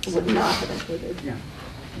that. Would not have included. No,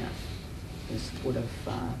 no. This would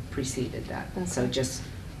have preceded that, so Okay. just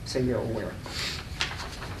so you're aware.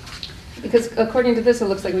 Because according to this, it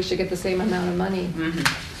looks like we should get the same amount of money,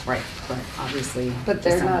 Right, but obviously. but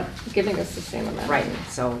they're December- not giving us the same amount. Right,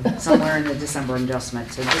 so somewhere in the December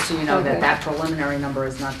adjustment, so just so you know that Okay. that preliminary number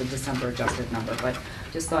is not the December adjusted number, but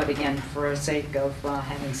just thought again, for sake of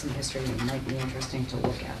having some history, it might be interesting to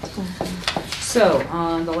look at. So,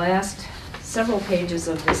 on the last several pages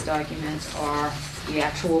of this document are the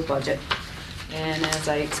actual budget. And as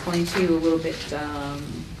I explained to you a little bit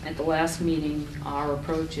at the last meeting, our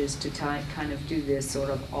approach is to kind of do this sort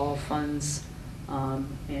of all funds, and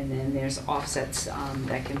then there's offsets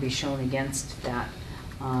that can be shown against that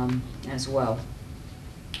as well.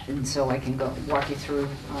 And so I can walk you through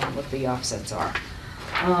what the offsets are.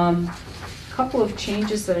 Couple of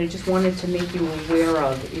changes that I just wanted to make you aware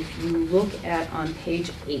of. If you look at on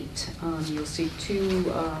page 8, you'll see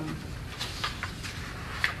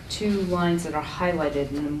two lines that are highlighted,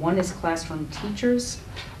 and one is classroom teachers,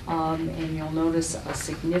 and you'll notice a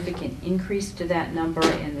significant increase to that number,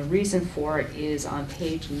 and the reason for it is on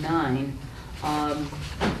page 9,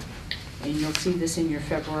 and you'll see this in your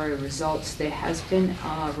February results. There has been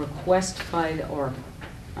a request by, or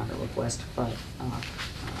not a request, but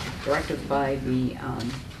directive by the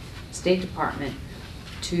State Department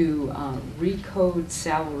to recode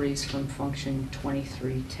salaries from function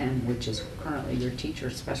 2310, which is currently your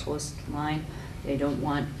teacher specialist line. They don't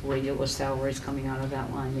want regular salaries coming out of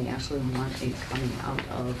that line. They actually want it coming out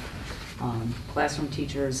of classroom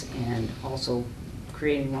teachers and also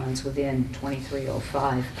creating lines within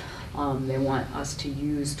 2305. They want us to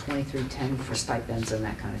use 2310 for stipends and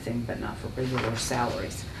that kind of thing, but not for regular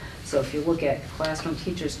salaries. So if you look at classroom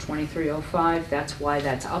teachers 2305, that's why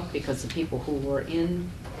that's up, because the people who were in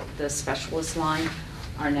the specialist line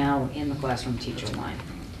are now in the classroom teacher line.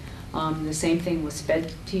 The same thing with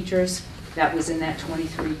sped teachers. That was in that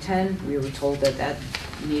 2310. We were told that that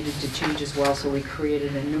needed to change as well, so we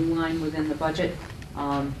created a new line within the budget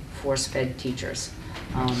for sped teachers.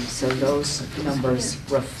 So those numbers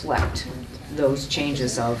reflect those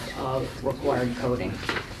changes of required coding.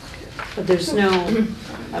 But there's no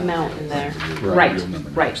amount in there. Right,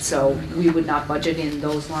 right, so we would not budget in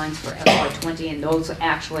those lines for FY20, and those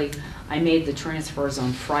actually, I made the transfers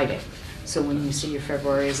on Friday. So when you see your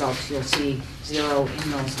February results, you'll see 0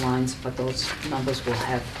 in those lines, but those numbers will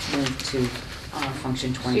have moved to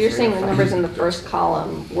function 23. So you're saying the numbers in the first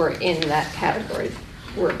column were in that category,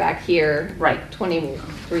 were back here. Right.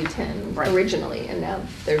 2310 Right. originally, and now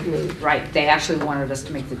they're moved. Right, they actually wanted us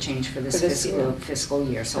to make the change for this For this year. fiscal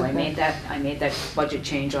year. So I Okay. made that budget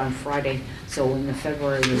change on Friday, so in the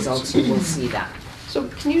February results, you will see that. So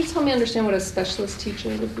can you just help me understand what a specialist teacher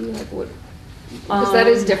would be, like what? Because that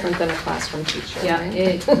is different than a classroom teacher, Yeah, right?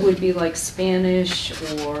 it would be like Spanish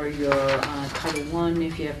or your Title I,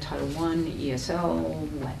 if you have Title I, ESL.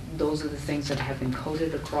 Those are the things that have been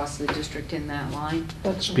coded across the district in that line.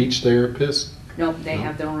 Speech therapist? Nope, they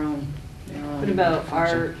have their own. What about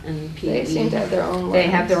function. art and PE? They seem to have their own They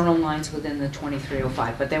have their lines. own lines within the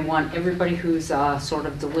 2305, but they want everybody who's sort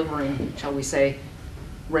of delivering, shall we say,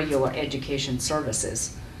 regular education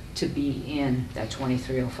services to be in that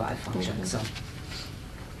 2305 function, Okay. so.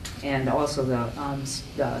 And also the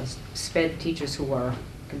SPED teachers who are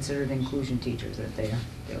considered inclusion teachers, that they're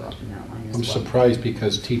up in that line as well. I'm surprised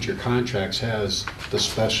because teacher contracts has the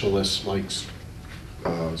specialists like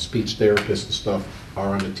speech therapists and stuff are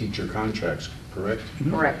on the teacher contracts, correct?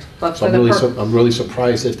 Correct, but So for I'm really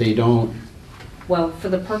surprised that they don't. well, for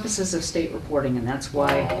the purposes of state reporting, and that's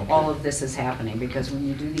why Oh, okay. all of this is happening, because when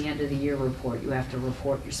you do the end of the year report, you have to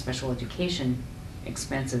report your special education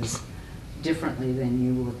expenses differently than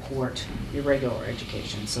you report your regular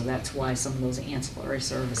education. So that's why some of those ancillary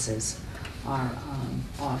services are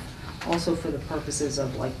off. Also for the purposes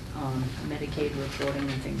of like Medicaid reporting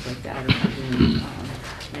and things like that, or doing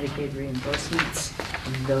Medicaid reimbursements,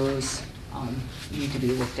 and those need to be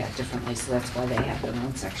looked at differently, so that's why they have their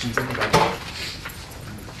own sections of the budget.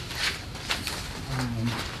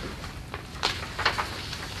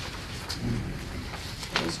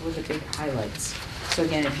 Those were the big highlights. So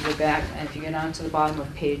again, if you go back, and if you get down to the bottom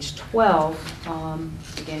of page 12,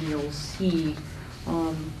 again, you'll see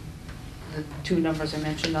the two numbers I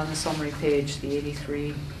mentioned on the summary page, the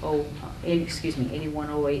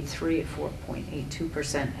 81,083 at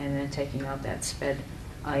 4.82%, and then taking out that sped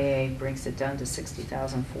IA brings it down to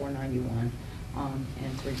 60,491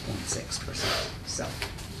 and 3.6%. So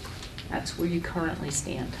that's where you currently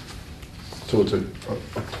stand. So it's a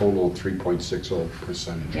total of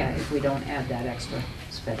 3.60%. Yeah, if we don't add that extra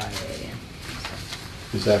sped IA in.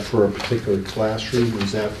 Is that for a particular classroom?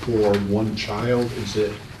 Is that for one child? Is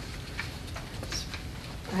it?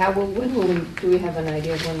 Do we have an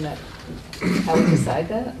idea of when that, how we decide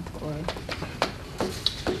that, or?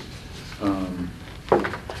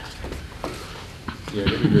 Yeah,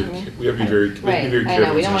 we have to be very, Right, very I know,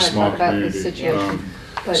 careful. we It's don't a wanna small talk about community. this situation,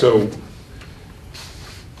 but So,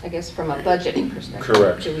 I guess from a budgeting perspective.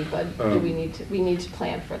 Correct. Do we need to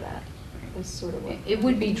plan for that? Is sort of what. It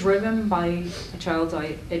would be driven by a child's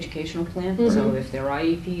educational plan. So Mhm. if their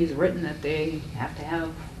IEP is written that they have to have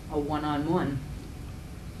a one-on-one,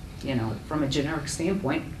 you know, from a generic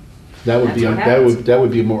standpoint. That would be, That's what happens. that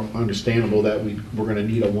would be more understandable, that we're gonna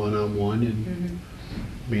need a one-on-one, and,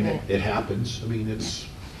 I mean, Right. it happens, I mean, it's,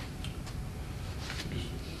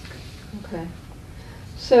 Okay.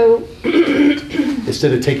 So,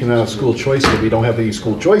 instead of taking it out of school choice, if we don't have any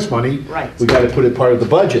school choice money, Right. we gotta put it part of the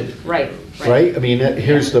budget, Right, right? I mean,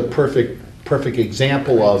 here's the perfect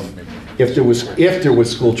example of, if there was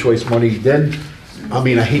school choice money, then, I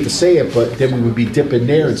mean, I hate to say it, but then we would be dipping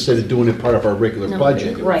there instead of doing it part of our regular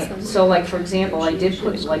budget. Right, so like, for example, I did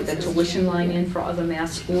put like the tuition line in for other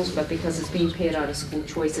math schools, but because it's being paid out of school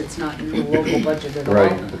choice, it's not in the local budget at all.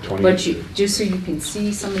 Right, the 20 But just so you can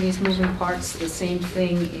see some of these moving parts, the same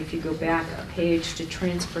thing, if you go back a page to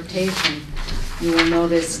transportation, you will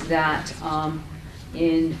notice that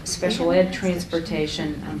in special ed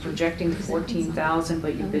transportation, I'm projecting 14,000,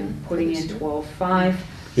 but you've been putting in 12.5.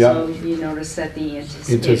 Yeah. So you notice that the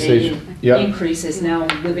anticipated Anticipation, yeah. increase is now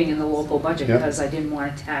living in the local budget Yeah. because I didn't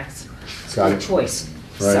want to tax Got school it. choice.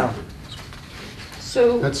 Right.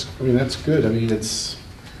 So, That's, I mean, that's good, I mean, it's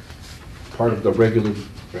part of the regular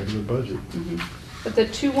budget. but the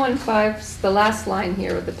 215, the last line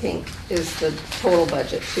here with the pink is the total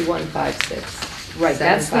budget, 2156. right,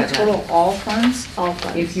 that's the 759. total all funds. All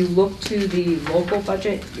funds. If you look to the local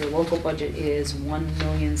budget, your local budget is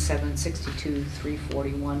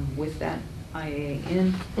 1,762,341 with that IA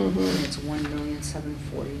in, Mhm. and it's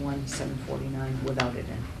 1,741,749 without it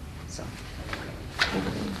in, so.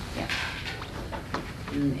 Yeah.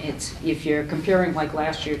 And it's, if you're comparing like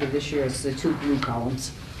last year to this year, it's the two blue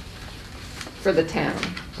columns. For the town,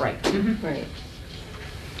 Right. right.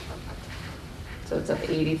 So it's up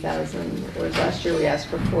 80,000, whereas last year we asked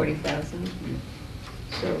for 40,000.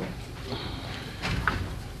 So,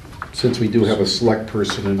 Since we do have a select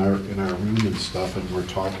person in our room and stuff, and we're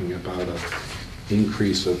talking about a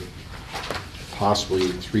increase of possibly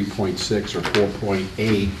 3.6 or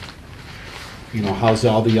 4.8, you know, how's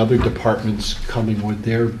all the other departments coming with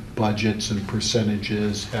their budgets and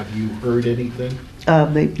percentages? Have you heard anything?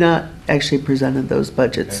 They've not actually presented those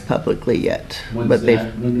budgets Okay. publicly yet. When's But they've,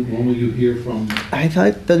 that? When will you hear from? I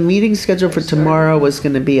thought the meeting scheduled for tomorrow was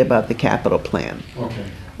gonna be about the capital plan. Okay.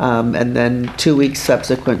 And then 2 weeks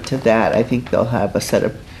subsequent to that, I think they'll have a set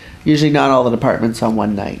of, usually not all the departments on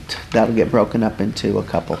one night. That'll get broken up into a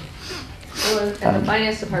couple. well, and the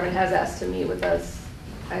finance department has asked to meet with us.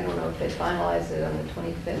 I don't know if they finalized it on the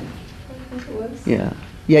 25th, I think it was. Yeah.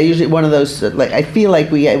 Yeah, usually one of those, like, I feel like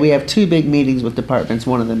we have two big meetings with departments,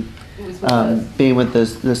 one of them It was with us. being with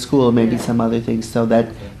the school and maybe Yeah. some other things, so that,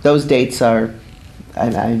 those dates are, I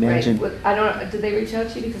imagine. Right, I don't, did they reach out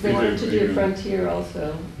to you? Because they They wanted did, to they do did. Frontier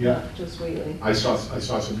also, Yeah. not just Whately. I saw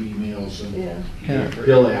some emails, and Yeah, Yeah.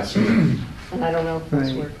 Bill asked me. and I don't know if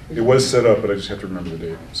those Right. work. it was set up, but I just have to remember the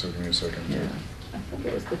date, so give me a second. Yeah. I think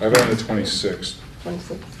it was the I have it on the 26th.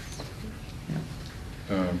 26th.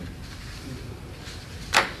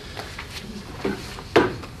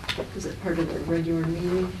 Is it part of the regular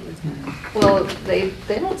meeting? Well, they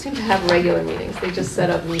don't seem to have regular meetings, they just set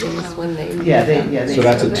up meetings when they. Yeah, they. So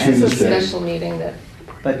that's a This is a Tuesday. special meeting that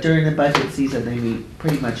But during the budget season, they meet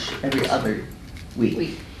pretty much every other week.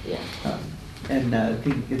 week, yeah. And I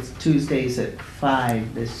think it's Tuesdays at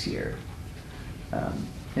 5 this year.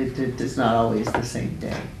 It's not always the same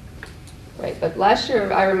day. Right, but last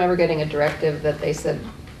year, I remember getting a directive that they said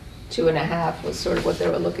 2.5 was sort of what they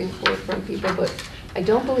were looking for from people, but I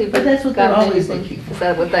don't believe. But that's what they're gotten always anything. looking for. Is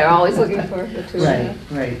that what they're always looking for, the 2.5? Right,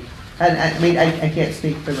 right. And I mean, I can't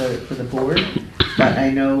speak for the board, but I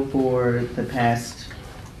know for the past,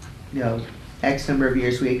 X number of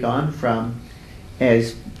years, we had gone from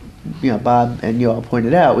as Bob and you all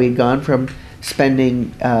pointed out, we've gone from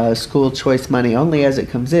spending school choice money only as it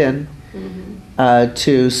comes in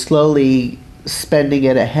to slowly spending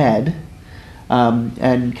it ahead.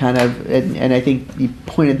 And I think you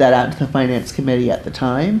pointed that out to the finance committee at the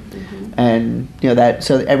time, and that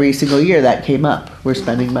so every single year that came up. We're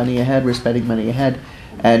spending money ahead. We're spending money ahead,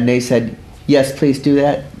 and they said, "Yes, please do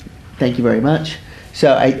that. Thank you very much."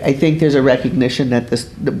 So I think there's a recognition that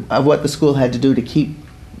of what the school had to do to keep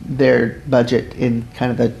their budget in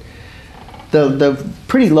kind of the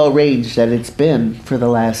pretty low range that it's been for the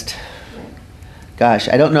last. Gosh,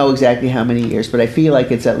 I don't know exactly how many years, but I feel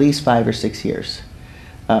like it's at least 5 or 6 years.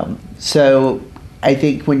 So I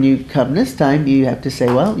think when you come this time, you have to say,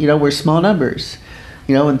 well, we're small numbers,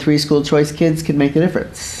 and 3 school choice kids can make a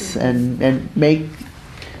difference, and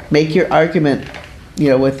make your argument,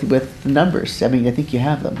 with the numbers. I mean, I think you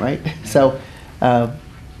have them, right? So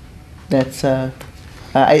that's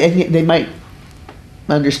I think they might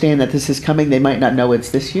understand that this is coming. They might not know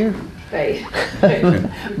it's this year. Right.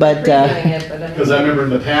 But Because I remember in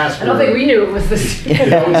the past. I don't think we knew it was this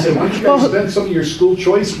year. We said, why don't you guys spend some of your school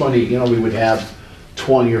choice money? We would have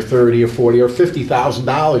 20 or 30 or 40 or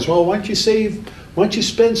 $50,000. Well, why don't you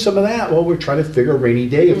spend some of that? Well, we're trying to figure a rainy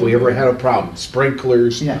day if we ever had a problem,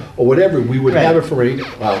 sprinklers or whatever, we would have it for rainy day.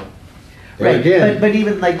 Well, right. Again. But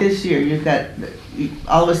even like this year, you've got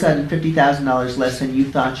all of a sudden $50,000 less than you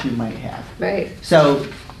thought you might have. Right. So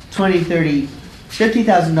 20, 30,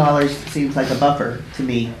 $50,000 seems like a buffer to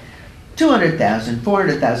me. 200,000,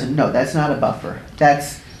 400,000, no, that's not a buffer.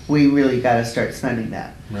 We really got to start spending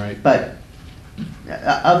that. Right. But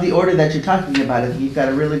of the order that you're talking about, you've got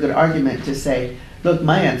a really good argument to say, look,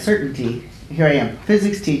 my uncertainty, here I am,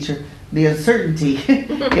 physics teacher, the uncertainty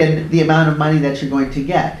in the amount of money that you're going to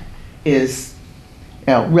get is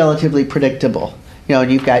relatively predictable.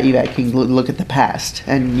 And you can look at the past,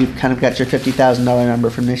 and you've kind of got your $50,000 number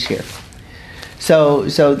from this year. So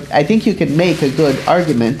I think you can make a good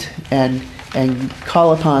argument and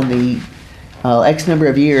call upon the X number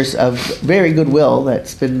of years of very goodwill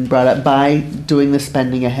that's been brought up by doing the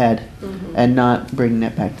spending ahead and not bringing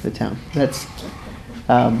it back to the town. That's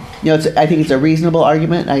I think it's a reasonable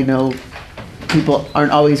argument. I know people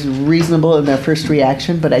aren't always reasonable in their first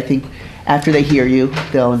reaction, but I think after they hear you,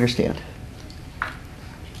 they'll understand. I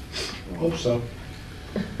hope so.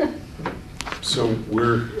 So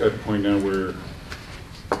we're at a point now where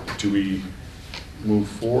do we move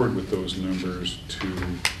forward with those numbers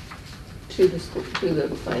To the school, to the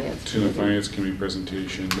finance committee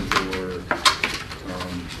presentation,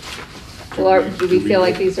 or do we feel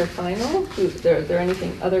like these are final? Are there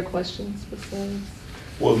anything, other questions besides?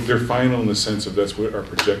 Well, they're final in the sense of that's what our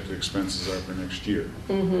projected expenses are for next year.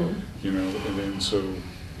 Mm-hmm. And then so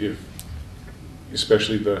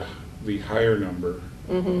especially the higher number,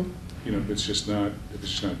 if it's just not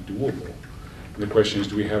doable. And the question is,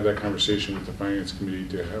 do we have that conversation with the finance committee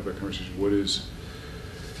to have that conversation?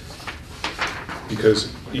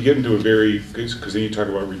 Because you get into because then you talk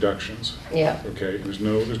about reductions. Yeah. Okay, there's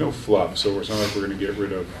no fluff, so it's not like we're going to get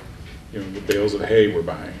rid of, the bales of hay we're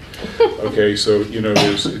buying. Okay, so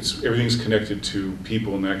everything's connected to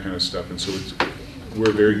people and that kind of stuff, and so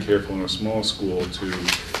we're very careful in a small school to,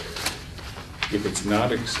 if it's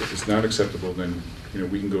not acceptable, then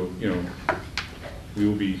we can go, we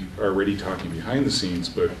will be already talking behind the scenes,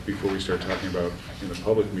 but before we start talking about in a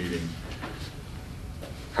public meeting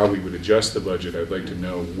how we would adjust the budget, I'd like to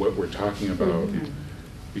know what we're talking about,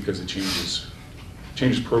 because it changes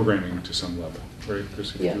programming to some level, right,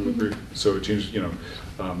 Chris? If you agree? So it changes,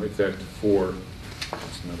 if that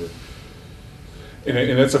that's another,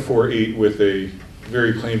 and that's a 4.8 with a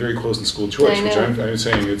very plain, very close in school choice, which I'm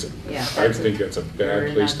saying I think that's a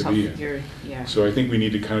bad place to be in. So I think we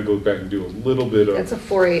need to kind of go back and do a little bit of. That's a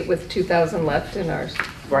 4.8 with 2,000 left in our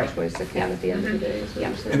choice account at the end of the day. Is what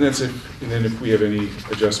you're saying. And that's it. And then if we have any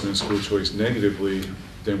adjustment in school choice negatively,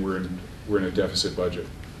 then we're in a deficit budget.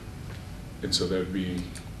 And so that would be,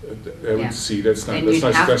 that's not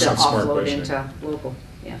smart budgeting. Into local.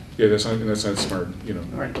 Yeah, that's not smart,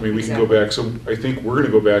 Right, I mean, we can go back, so I think we're gonna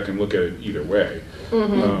go back and look at it either way,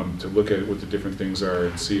 to look at what the different things are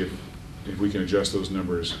and see if we can adjust those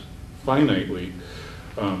numbers finitely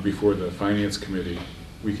before the finance committee.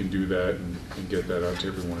 We can do that and get that out to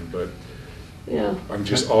everyone, but I'm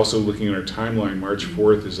just also looking at our timeline. March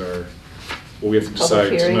 4th is we have to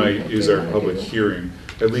decide tonight is our public hearing.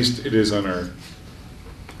 At least it is on our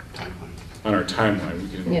timeline.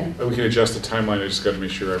 We can adjust the timeline. I just got to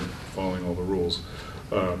make sure I'm following all the rules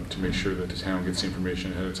to make sure that the town gets the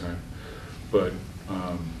information ahead of time. But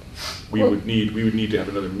we would need to have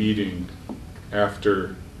another meeting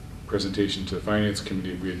after presentation to the finance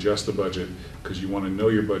committee, we adjust the budget, because you want to know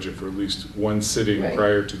your budget for at least one sitting Right.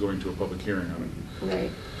 prior to going to a public hearing on it.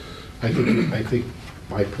 Right. I think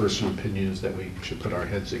my personal opinion is that we should put our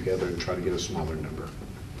heads together and try to get a smaller number.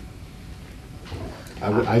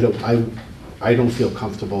 I don't feel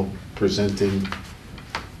comfortable presenting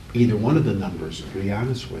either one of the numbers, to be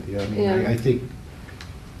honest with you. I mean, Yeah. I think,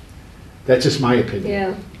 that's just my opinion.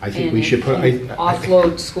 Yeah. I think And we should put. if you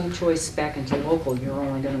offload school choice back into local, you're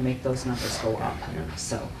only gonna make those numbers go up. Yeah.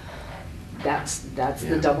 So that's Yeah.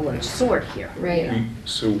 the double-edged sword here. Right.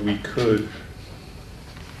 So we could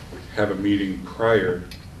have a meeting prior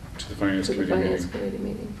to the finance To the committee finance meeting. committee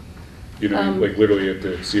meeting. You know, like literally at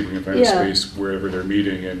the, see if we can find a Yeah. space wherever they're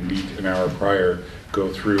meeting and meet an hour prior, go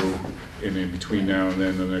through, and in between now and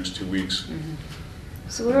then, the next 2 weeks. Mhm.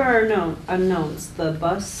 So what are our unknowns? The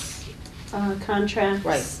bus contracts?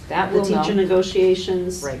 Right, that The we'll know. teacher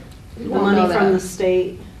negotiations? Right. We The won't money know from that. the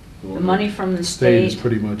state? The money from the State is state,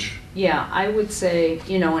 pretty much, yeah, I would say,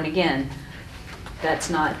 and again,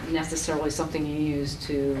 that's not necessarily something you use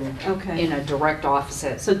to, Okay. in a direct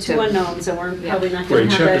offset. So two unknowns, and we're Yeah. probably not Right, gonna in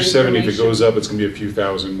have that chapter 70, if it information. goes up, it's gonna be a few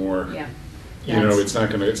thousand more. Yeah, You know, Yes. it's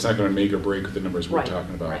not gonna make or break the numbers we're Right,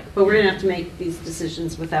 talking about. right. But we're gonna have to make these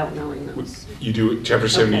decisions without knowing those. You do, chapter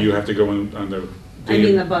 70, Okay. you have to go on the. I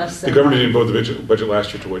mean the bus. The and- government didn't vote the budget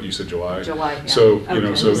last year to what you said, July? July, yeah. So, you know,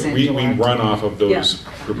 Okay. so It was in we July. run off of those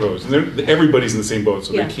proposed. And everybody's in the same boat,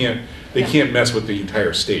 so Yeah. they Yeah. can't mess with the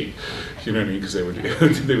entire state. You know what I mean? Because they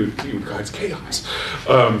would, it would cause chaos.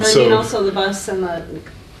 But I mean So, also the bus and the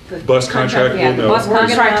Bus contract, yeah, we'll the know. bus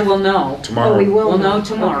contract will know. Tomorrow. Oh, we will We'll know. know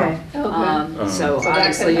tomorrow. Okay. Okay. So So that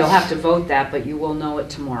obviously could you'll help. have to vote that, but you will know it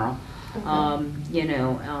tomorrow.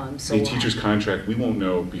 Okay. So. The teacher's contract, we won't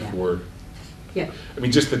know before, Yeah, I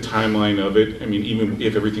mean, just the timeline of it. I mean, even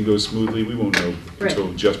if everything goes smoothly, we won't know Right.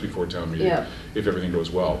 until just before town meeting. Yeah. If everything goes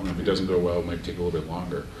well. And if it doesn't go well, it might take a little bit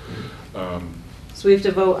longer. so we have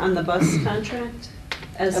to vote on the bus contract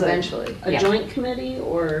as Eventually. a Yeah. joint committee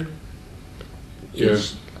or? Yeah,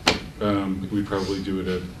 each- we probably do it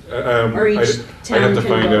at, Or each I'd have town to can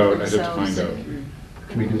find vote out, I'd have to themselves. find out.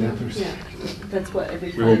 can we do that Thursday? Yeah, that's what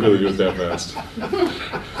every. We won't be able to do it that fast.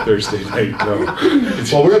 Thursday night, no.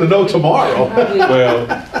 Well, we're gonna know tomorrow.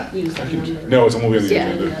 Well, Use that number. no, it's won't be on the Yeah,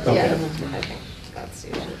 agenda. yeah. Okay. I think that's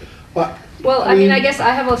usually. But, Well, I mean, I guess I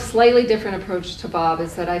have a slightly different approach to Bob,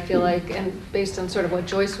 is that I feel like, and based on sort of what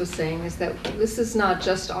Joyce was saying, is that this is not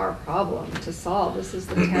just our problem to solve, this is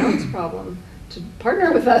the town's problem to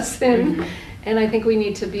partner with us in. And I think we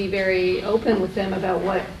need to be very open with them about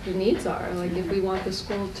what the needs are. Like, if we want the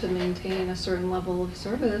school to maintain a certain level of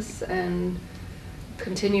service and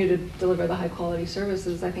continue to deliver the high-quality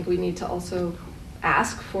services, I think we need to also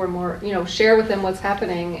ask for more, share with them what's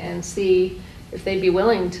happening and see if they'd be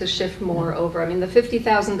willing to shift more over. I mean, the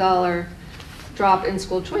 $50,000 drop in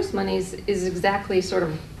school choice monies is exactly sort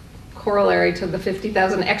of corollary to the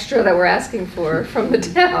 50,000 extra that we're asking for from the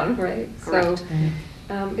town, right? Correct. So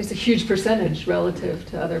it's a huge percentage relative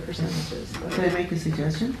to other percentages. Can I make a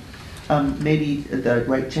suggestion? Maybe the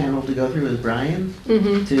right channel to go through is Brian,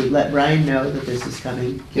 Mhm. to let Brian know that this is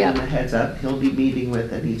coming, give him Yeah. a heads up. He'll be meeting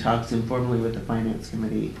with, and he talks informally with the finance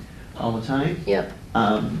committee all the time. Yep,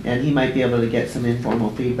 And he might be able to get some informal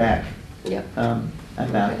feedback yep.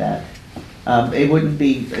 about Okay. that. It wouldn't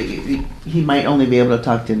be, he might only be able to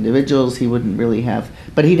talk to individuals, he wouldn't really have,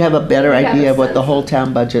 but he'd have a better He'd have idea a of what the sense whole of-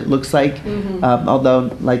 town budget looks like. Mhm.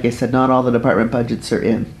 Although, like I said, not all the department budgets are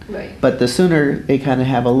in. Right. But the sooner they kind of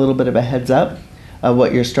have a little bit of a heads up of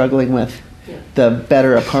what you're struggling with, Yeah. the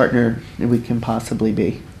better a partner we can possibly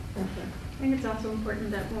be. Okay. I think it's also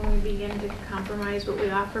important that when we begin to compromise what we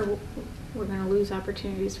offer, we're gonna lose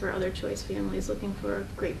opportunities for other choice families looking for a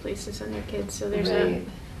great place to send their kids. So there's Right.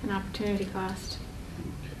 an opportunity cost.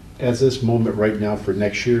 As this moment right now for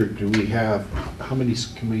next year, do we have, how many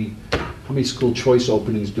school choice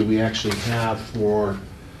openings do we actually have for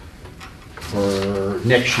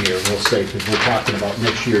next year, we'll say, because we're talking about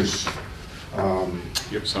next year's,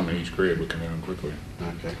 You have some in each grade, we can do them quickly.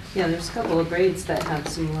 okay, Yeah, there's a couple of grades that have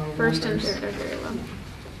some low First and numbers. third are very low.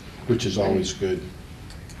 which is always good.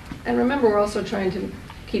 And remember, we're also trying to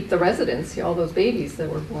keep the residents, all those babies that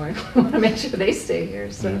were born, we want to make sure they stay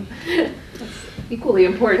here, so that's equally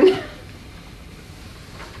important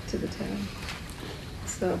to the town.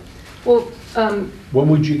 So, well, When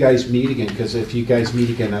would you guys meet again? Because if you guys meet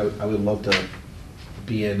again, I would love to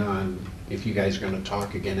be in on, if you guys are going to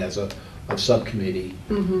talk again as a subcommittee,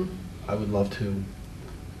 mhm. I would love to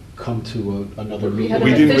come to another We meeting? had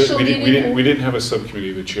We an didn't, official we didn't, we meeting didn't, or- we didn't have a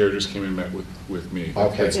subcommittee, the chair just came and met with me.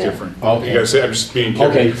 Okay. That's Yeah. different. Okay. You guys, I'm just being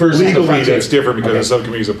careful. Okay, first the Legally, frontier. that's different because Okay. the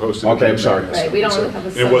subcommittees are posted. Okay, I'm sorry. Right, we don't really have a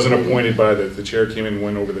And it wasn't subcommittee. appointed by the chair came in and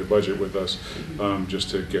went over the budget with us,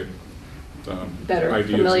 just to get Better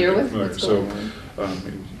ideas. familiar and get with what's So, going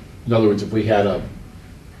on. In other words, if we had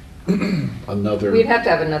another. We'd have to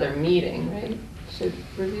have another meeting, right? Should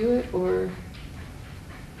review it, or?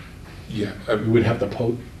 yeah. We would have to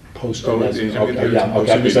post Oh, it as. yeah, Okay, yeah,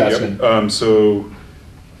 okay, I'm just asking.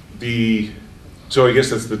 So I guess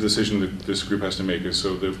that's the decision that this group has to make, is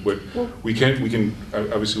so that what, we can,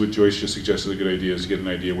 obviously what Joyce just suggested, a good idea is to get an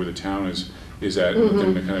idea where the town is at, and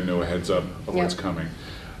then to kind of know a heads up of what's Yeah. coming.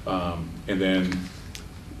 And then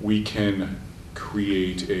we can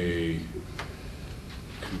create a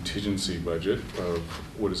contingency budget of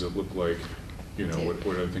what does it look like, you know, what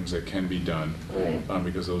are the things that can be done, Right.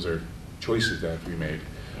 because those are choices that have to be made.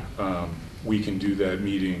 We can do that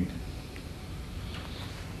meeting,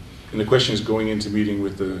 and the question is going into meeting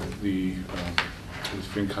with with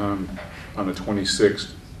FinCom on the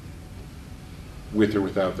 26th, with or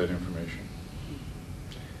without that information.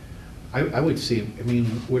 I would see, I mean,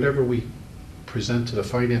 whatever we present to the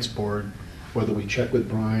finance board, whether we check with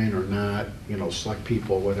Brian or not, you know, select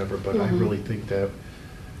people, whatever, but I really think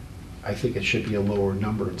I think it should be a lower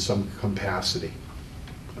number in some capacity.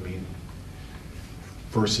 I mean,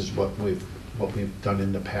 versus what we've done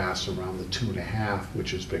in the past around the 2.5,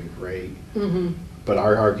 which has been great. But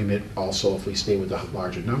our argument also, if we stay with the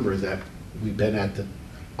larger number, is that we've been at the,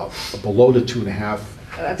 below the 2.5.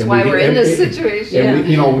 That's and why we- we're in and- this and- situation. And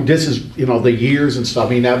we, you know, this is, you know, the years and stuff, I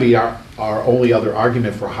mean, that'd be our only other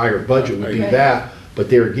argument for a higher budget would be Right. that. But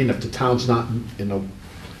there again, if the town's not, you know,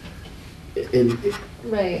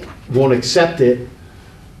 Right. won't accept it,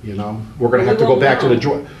 you know, we're gonna Well, have to we go won't back to the know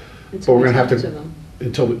but until we're we gonna have talk to, them.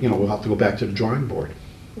 until, you know, we'll have to go back to the drawing board.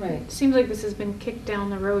 Right. It seems like this has been kicked down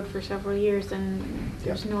the road for several years and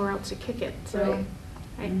there's Yeah. nowhere else to kick it, so.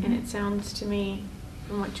 Right. And it sounds to me,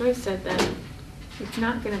 from what Joyce said, that it's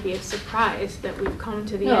not gonna be a surprise that we've come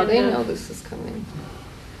to the end No, of. they know this is coming.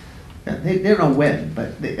 Yeah, they don't know when,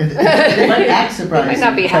 but they might act surprised. They might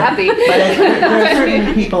not be but- happy. But there are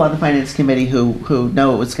certainly people on the finance committee who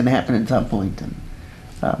know it's gonna happen at some point and,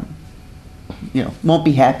 you know, won't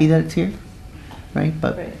be happy that it's here, right?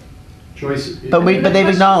 But Right. Joyce? But they've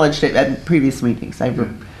acknowledged it at previous meetings.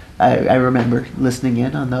 I remember listening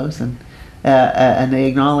in on those, and they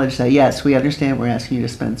acknowledged that, yes, we understand we're asking you to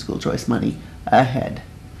spend school choice money ahead.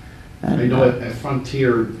 I And, know at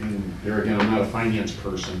Frontier, and there again, I'm not a finance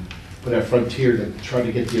person, but at Frontier, to try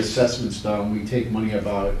to get the assessments done, we take money out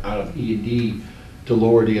of E&D to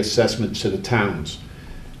lower the assessments to the towns.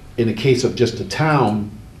 In the case of just the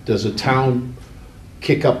town, does the town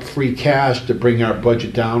kick up free cash to bring our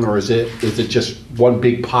budget down, or is it just one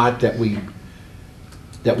big pot that we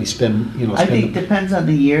spend, you know? I think spend it depends on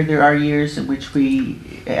the year. There are years in which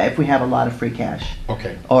if we have a lot of free cash,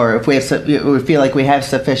 Okay, or if we feel like we have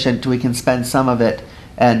sufficient, we can spend some of it,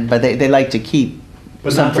 but they like to keep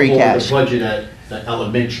but some not to free lower the cash. budget at the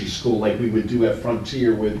elementary school like we would do at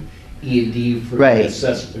Frontier with E&D for Right.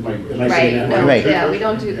 assessment. Am I Right, saying that no, right? Right. yeah, we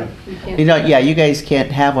don't do that. We can't. You know, yeah, you guys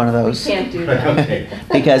can't have one of We those can't do that. Okay.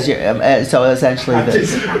 because you're so essentially What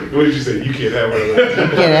did you say? You can't have one of those.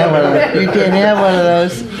 you can't have one of those. You can't have one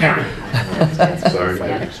of those. Sorry.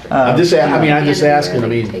 I'm just asking, I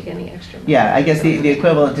mean. Take any extra money. Yeah, I guess the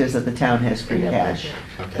equivalent is that the town has free In their cash.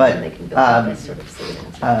 budget. But, And they can build up this sort of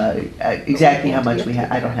savings. Exactly how much we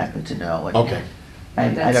have, I don't happen to know. And Okay. I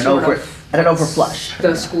That's don't know if sort we're, of- I don't know if we're flush.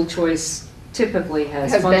 The school choice typically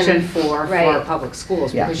has Has been- functioned for right. public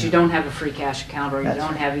schools, Yeah. because you don't have a free cash account or you That's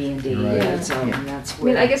don't have E&D, You're right. and so Yeah. that's I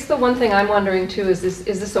mean, where. I guess the one thing I'm wondering too is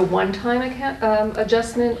this a one-time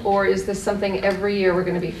adjustment, or is this something every year we're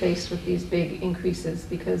gonna be faced with these big increases?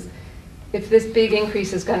 Because if this big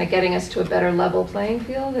increase is kind of getting us to a better level playing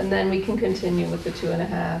field, and then we can continue with the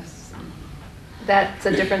 2.5s. That's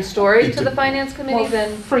a different story to the finance committee Well,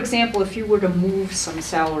 than, for example, if you were to move some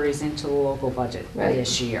salaries into the local budget Right.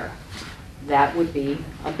 this year, that would be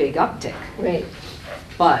a big uptick. right,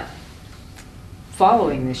 But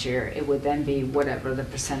following this year, it would then be whatever the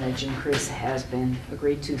percentage increase has been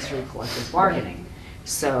agreed to through collective bargaining.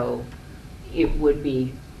 So it would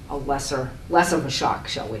be a less of a shock,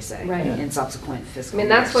 shall we say, Right. in subsequent I fiscal mean,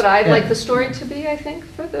 years. that's what I'd Yeah. like the story to be, I think,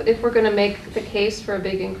 if we're gonna make the case for a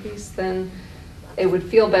big increase, then it would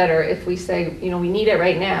feel better if we say, you know, we need it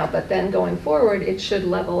right now, but then going forward, it should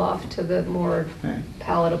level off to the more Right.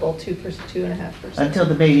 palatable 2.5%. Until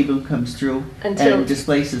the baby boom comes through Until- and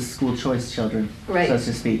displaces school choice children, Right. so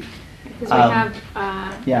to speak. Because we have,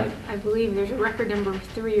 yeah. I believe there's a record number of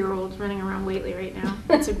 3-year-olds running around Whately right now.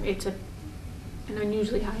 It's an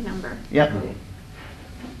unusually high number. Yep.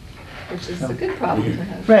 Which is a good problem to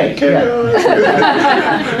have. Right, yeah. Where's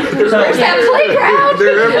that playground?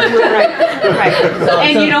 Right.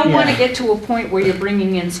 And you don't want to Yeah. get to a point where you're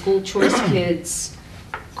bringing in school choice kids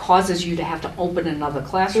causes you to have to open another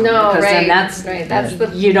classroom. No, because right, then that's the.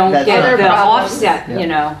 you don't That's get other the problems. offset, Yeah. you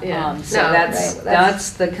know. Yeah. So No, that's right, that's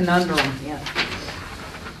the conundrum, yeah.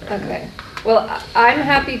 Okay, well, I'm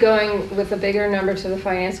happy going with a bigger number to the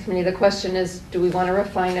finance committee. The question is, do we want to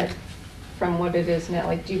refine it from what it is now?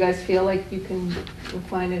 Like, do you guys feel like you can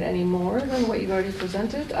refine it any more than what you've already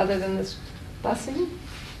presented, other than this busing?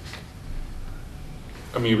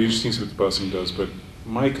 I mean, it'd be interesting to see what the busing does, but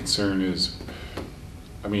my concern is,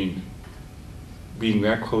 I mean, being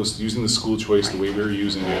that close, using the school choice the way we're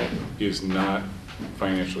using it is not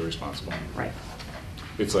financially responsible. Right.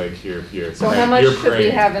 It's like, here, So how much you're should we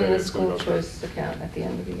praying have in that the it's gonna school go through. choice account at the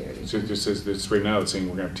end of the year? So it just says, this right now, it's saying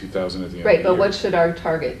we're gonna have 2,000 at the end of the Right, year. but what should our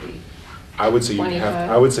target be? I would say you'd 25, have,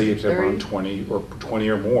 I would say you'd have 30? around 20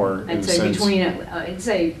 or more in I'd the say sense. between, I'd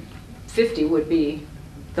say 50 would be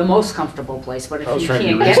the most comfortable place, but if I was you trying to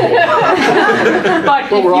can't be get it. But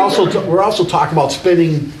if we're you- we're also talking about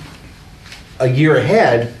spending a year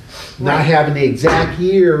ahead, not Right. having the exact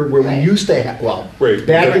year where we Right. used to have, well, Right,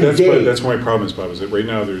 back in the day. that's my problem is, Bob, is that right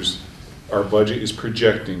now our budget is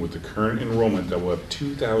projecting with the current enrollment that we'll have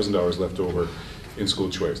 $2,000 left over in school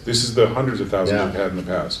choice. This is the hundreds of thousands Yeah. we've had in the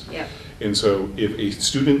past. Yeah, And so if a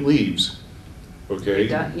student leaves, okay? you're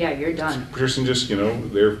done, yeah, you're done. Person just, they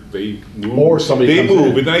move. Or somebody They comes move,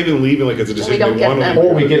 in. but not even leaving like it's a decision don't they get want them. to.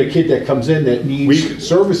 Or we get a kid that comes in that We needs could-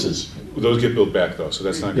 services. Those get billed back though, so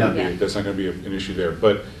that's not gonna Yeah. be, that's not gonna be an issue there.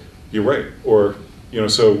 But you're right, or,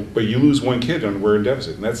 but you lose one kid and we're in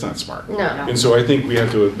deficit, and that's not smart. No. And so I think we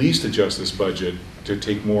have to at least adjust this budget to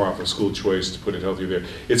take more off of school choice, to put it healthier there.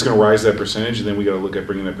 It's gonna rise that percentage, and then we gotta look at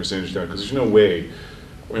bringing that percentage down, because there's no way,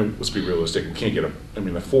 I mean, let's be realistic, we can't get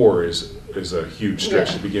a 4 is a huge stretch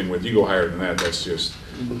Yeah. to begin with. You go higher than that, that's just,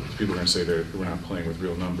 people are gonna say that we're not playing with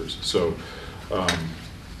real numbers. So,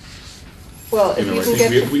 Well, if I you can think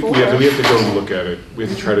get to we 4. have to go and look at it. We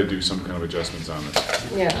have to try to do some kind of adjustments on this.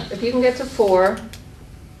 Yeah, if you can get to 4,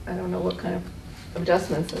 I don't know what kind of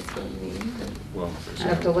adjustments that's going to mean. Well, I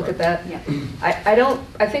have to look at that. Yeah.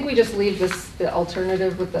 I think we just leave the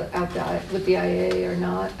alternative with the IA or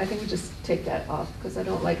not. I think we just take that off, because I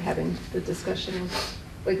don't like having the discussion.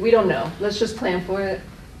 Like, we don't know. Let's just plan for it,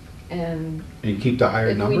 and And keep the higher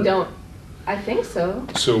if number? we don't, I think so.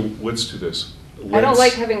 So let's do this. I don't Let's-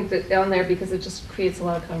 like having it on there because it just creates a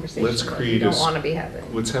lot of conversation Let's that we create don't want to be having.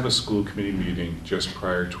 Let's have a school committee meeting just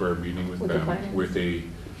prior to our meeting with With the them, finance. with a,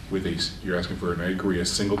 you're asking for, and I agree, a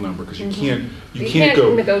single number, because you Mhm. can't You go.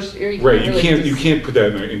 can't negotiate, or Right, really you just- can't put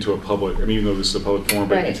that into a public, I mean, even though this is a public forum,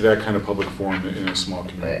 but Right. into that kind of public forum in a small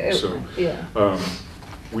community, so. Yeah.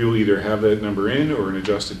 We will either have that number in, or an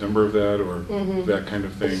adjusted number of that, or Mhm. that kind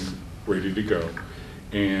of thing, ready to go.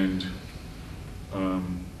 And,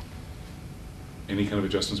 any kind of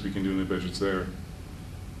adjustments we can do in the budgets there,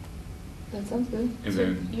 That sounds good. and So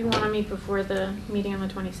then. you want to meet before the meeting on the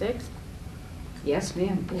 26th? Yes,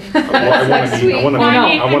 ma'am. I Next week. want to Well, I meet,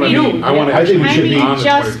 mean, I want to you- meet, I want to I think actually we should meet meet on the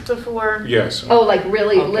just 20. before. Yes. Oh, like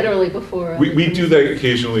really, Okay. literally before. We do that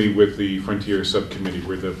occasionally with the Frontier Subcommittee,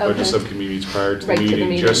 where the budget Okay. subcommittee meets prior to the Right to the meeting,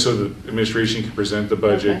 meeting. just so the administration can present the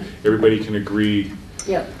budget, Okay. everybody can agree,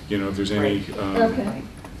 Yep. if there's any, Okay.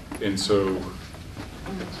 and so,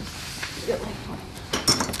 Is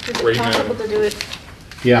it Right now. possible to do it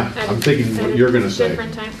Yeah, at I'm a- thinking at what a you're gonna say.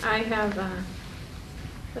 different time? I have a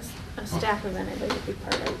staff event I'd like to be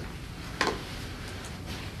part of.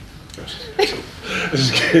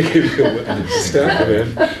 this is gonna give you a staff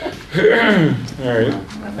event. All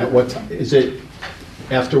right. At what time? Is it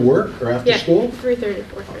after work or after Yeah, school? 3:30 to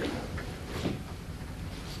 4:30.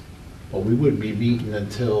 Well, we wouldn't be meeting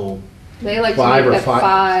until, They like to 5 meet or at 5.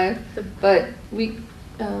 5, but we,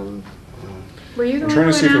 Were you the I'm one trying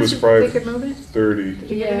who to see if it was asked if they could move it? 5:30. Did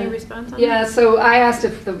you get any Yeah. response on yeah, that? so I asked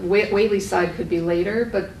if the Whately side could be later,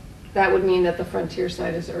 but that would mean that the Frontier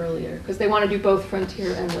side is earlier, because they want to do both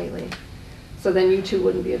Frontier and Whately. So then you two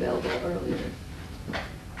wouldn't be available earlier,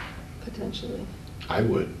 potentially, I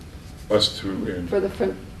would. Us two and. for the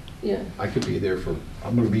front, yeah, I could be there for,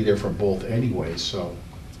 I'm gonna be there for both anyway, so,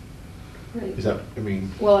 right. is that, I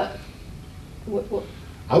mean, Well, what,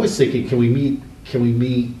 I was thinking, can we meet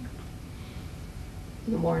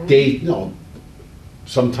in the morning?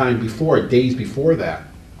 sometime before, days before that?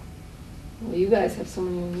 Well, you guys have so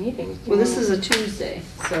many meetings. Well, this is a Tuesday,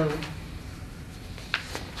 so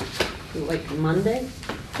like Monday?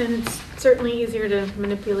 And it's certainly easier to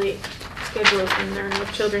manipulate schedules when there are no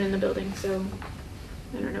children in the building, so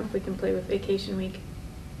I don't know if we can play with vacation week.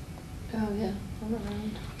 Oh, yeah, I'm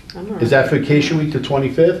around. I'm all Is that right. vacation week the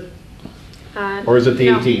 25th? Or is it the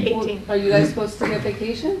No, 18th? 18th. Are you guys supposed to get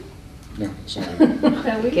vacation? No, it's not.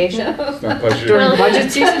 That week? Vacation? No. It's not budget. During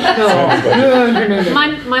budget season?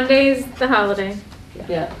 No. Monday's the holiday,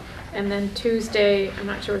 Yeah. and then Tuesday, I'm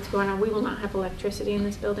not sure what's going on. We will not have electricity in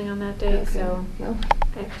this building on that day, Okay. so No.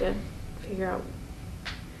 I have to figure out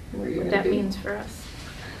Where you're what gonna that be. means for us.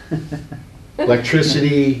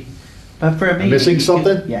 Electricity, But for a meeting. missing you could-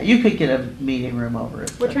 something? Yeah, you could get a meeting room over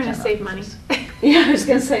at. We're trying to town save office. money. Yeah, I was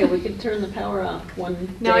gonna say, we could turn the power off one day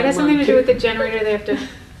No, it a has something to month. do with the generator. They have to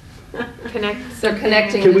connect. They're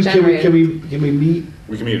connecting Can the we, generator. can we meet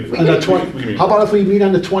We can meet. on the We can meet. how about if we meet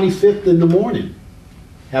on the 25th in the morning?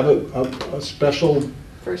 Have a special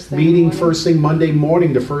First thing in the meeting morning. first thing Monday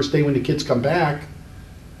morning, the first day when the kids come back.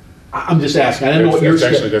 I'm just asking, I don't know what your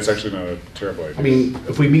That's actually not a terrible idea. I mean,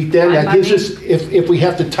 if we meet then, that Fine by gives me. us, if we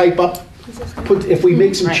have to type up, Is this gonna- if we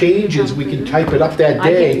make some Right. changes, we can type it up that I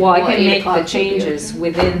can, day. well, I Well, can 8 make o'clock the would be changes okay.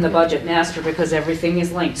 within the budget master because everything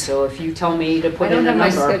is linked. So if you tell me to I put in don't a have my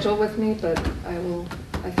number. schedule with me, but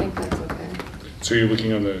I think that's okay. So you're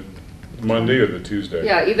looking on the Monday or the Tuesday?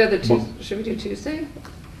 Yeah, either the Tuesday, should we do Tuesday?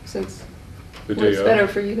 Since, The what's day better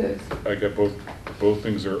of? for you guys? I got both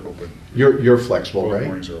things are open. You're flexible, Both right?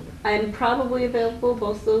 mornings are open. I'm probably available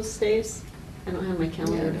both those days. I don't have my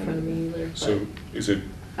calendar in front of me either. So is it,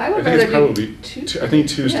 I I would think it's rather probably, do Tuesday. I think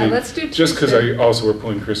Tuesday. Yeah, let's do Just because Tuesday. also we're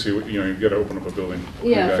pulling Chrissy, you've got to open up a building.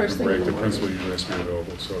 Yeah, Back first and thing break. in the The principal morning. usually has to be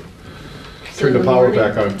available, so Turn the in power morning?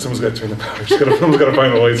 back on. someone's got to turn the power. Someone's got to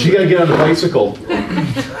find the lights. You gotta get on the bicycle.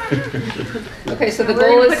 Okay, so the We're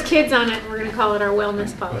goal gonna put is kids on it, and we're gonna call it our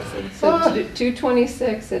wellness policy. so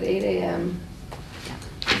 2/26 at 8 a.m.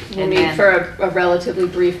 We'll And meet then- for a relatively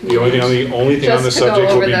brief meeting. The only thing on the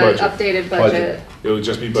subject will be budget. Just to go over the updated Budget. budget. It'll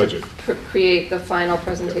just be budget. Create the final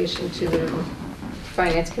presentation to the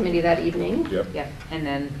finance committee that evening. Yep. Yeah, and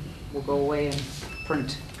then we'll go away and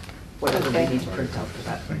print whatever we Okay. need to print out for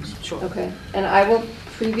that. Thanks. Sure. Okay, and I will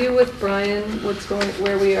preview with Brian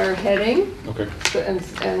where we are heading, Okay.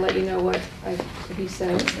 and let you know what he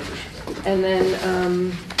says. And then,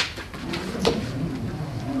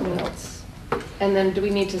 what else? And then do we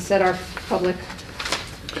need to set our public,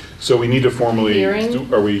 So we need to formally,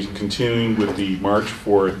 Hearing? are we continuing with the March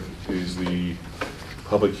 4th is the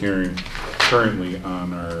public hearing currently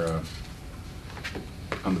on our,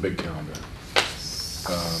 on the big calendar?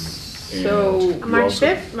 So- And we March also-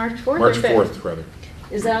 5th, March 4th, or March 5th? 4th, rather.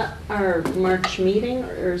 Is that our March meeting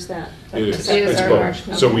or is that? It is. It is It's our both.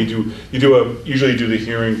 March So meeting. usually do the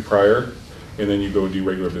hearing prior, and then you go do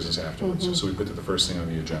regular business afterwards. Mhm. So we put it the first thing on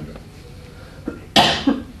the agenda.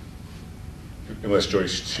 Unless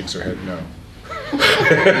Joyce shakes her head no.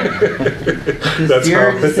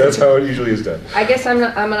 That's how it usually is done. I guess I'm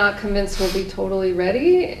not convinced we'll be totally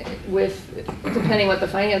ready with, depending what the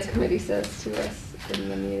finance committee says to us in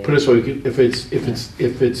the meeting. Put it this way,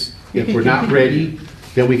 if we're not ready,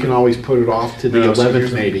 then we can always put it off to the No, so 11th here's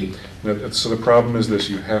the- maybe. So the problem is this,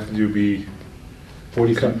 you have to be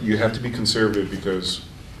 45. You have to be conservative because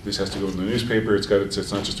this has to go in the newspaper, it's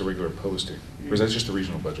not just a regular posting. Or is that just the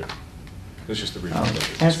regional budget? That's just the regional Oh, budget.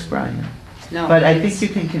 that's Brian. No, But I it's- think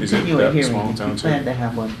you can Is it continue a that hearing small if town you too? plan to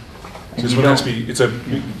have one. And This you one has to don't-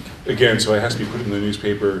 be, again, so it has to be put in the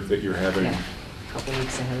newspaper that you're having, Yeah, a couple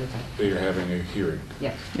weeks ahead of time. that you're having a hearing.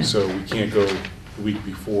 Yeah. Yeah. So we can't go the week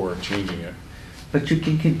before changing it. But you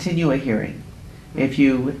can continue a hearing. If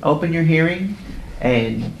you open your hearing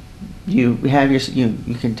and you have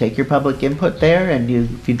you can take your public input there, and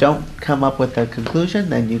if you don't come up with a conclusion,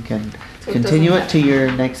 then you can So it continue doesn't it to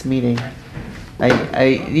your next meeting.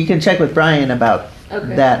 You can check with Brian about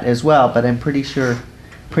Okay. that as well, but I'm pretty sure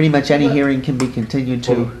pretty much any hearing can be continued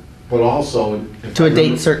But also. if to I a date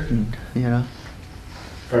remember- certain, you know?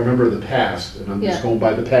 If I remember the past, and I'm just Yeah. going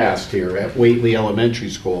by the past here, at Whately Elementary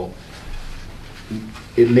School,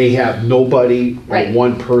 it may have nobody or Right.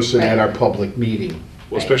 one person at Right. our public meeting.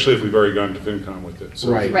 Well, especially if we've already gone to FinCom with it. So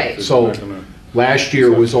Right. Right. it's So not gonna- last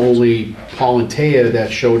year was only Paul and Taya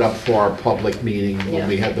that showed up for our public meeting Yeah. when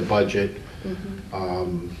we had the budget.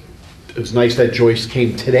 Mhm. It was nice that Joyce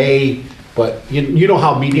came today, but you know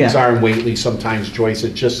how meetings Yeah. are in Whately sometimes, Joyce,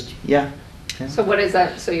 it just, Yeah. So what is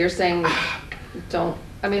that, so you're saying, don't,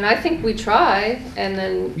 I mean, I think we try, and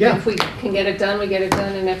then Yeah. if we can get it done, we get it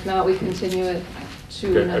done, and if not, we continue it to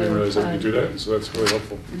Okay, I didn't another realize that time. you do that, so that's really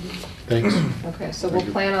helpful. thanks. Okay, so we'll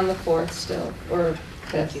plan on the 4th still, or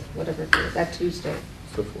 5th, whatever it is, that Tuesday.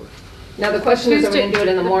 So forth. Now, the question is, are we gonna do it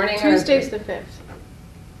in the morning or? Tuesday's the 5th.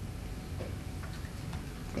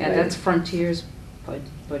 Yeah, that's Frontier's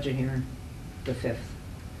budget hearing, the 5th.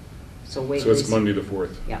 So wait. So it's Monday the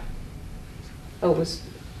 4th. Yeah. Oh, it was,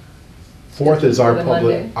 4th is our The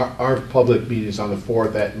public, Monday. our public meeting is on the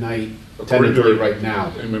 4th at night, According to tentatively our- right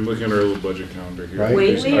now. And I'm looking at our little budget calendar here. Right.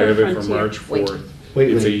 Whately I or have it for Frontier? March 4th.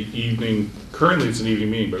 It's a evening, currently it's an evening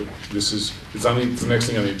meeting, but this is, it's the next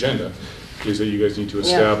thing on the agenda, is that you guys need to Yeah.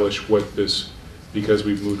 establish what this, because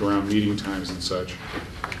we've moved around meeting times and such.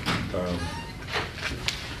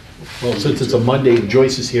 Well, since it's a Monday, and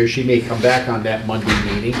Joyce is here, she may come back on that Monday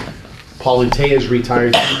meeting. Paul and Taya's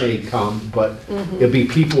retired, she may come, but it'll be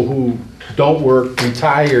people who don't work,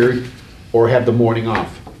 retired, or have the morning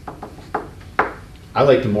off. I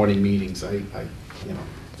like the morning meetings, you know,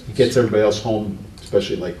 it gets everybody else home,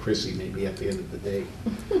 especially like Chrissy, maybe at the end of the day,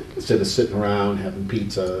 instead of sitting around having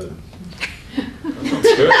pizza, Sounds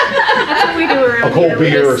good. That's what we do around a cold here. We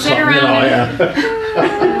beer or just sit something, you know, around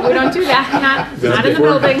yeah. and we don't do that, not in the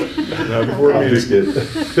before- building. Not before I'm just meeting.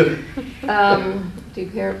 kidding. do you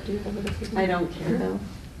care, do you have a decision? I don't care. No?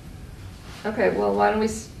 Okay, well, why don't we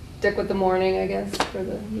stick with the morning, I guess, for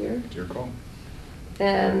the year? It's your call.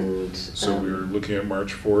 And. So we're looking at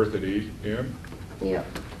March 4th at 8 AM? Yep.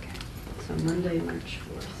 So Monday, March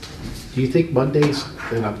 4th. Do you think Mondays,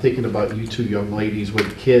 and I'm thinking about you two young ladies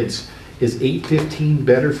with kids, is 8:15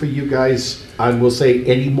 better for you guys on, we'll say,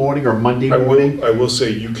 any morning or Monday morning? I will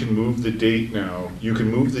say, you can move the date now. You can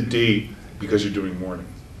move the date because you're doing morning.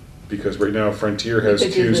 Because right now Frontier has You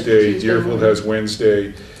could do the Tuesday, Tuesday Deerfield morning. has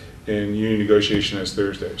Wednesday, and Union Negotiation has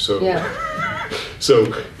Thursday. So, Yeah.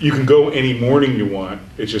 so you can go any morning you want.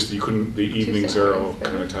 It's just you couldn't, the evenings Tuesday are all morning's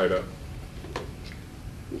better. kind of tied up.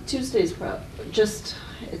 Tuesday's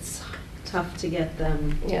it's tough to get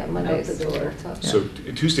them Yeah, out Monday's the door. tough. So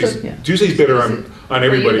Tuesday's, So, yeah. Tuesday's better on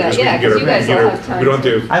everybody guys, because we yeah, can get 'cause our, you guys all have time we don't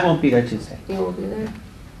to- have to, I won't be there Tuesday, You won't be there?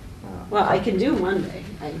 Well, I can do Monday.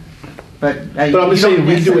 but. But I'm just saying,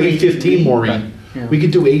 we can do 8:15, Maureen. Yeah. We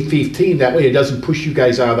could do 8:15, that way it doesn't push you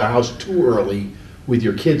guys out of the house too early with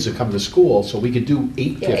your kids that come to school, so we could do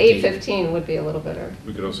 8:15. Yeah, 8:15 would be a little better.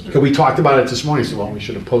 we could also do. Because we talked about it this morning, so well, we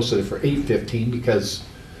should have posted it for 8:15 because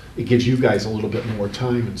it gives you guys a little bit more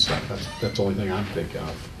time and stuff. That's the only thing I'm thinking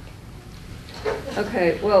of.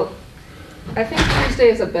 Okay, well, I think Tuesday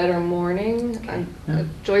is a better morning. Yeah.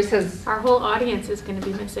 Joyce has, Our whole audience is gonna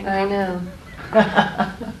be missing. I know,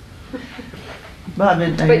 Well, I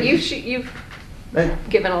mean, but you've but,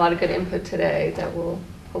 given a lot of good input today that will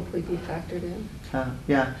hopefully be factored in.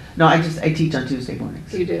 yeah, no, I teach on Tuesday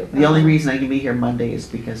mornings. You do? The only reason I can be here Monday is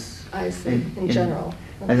because I see, in general.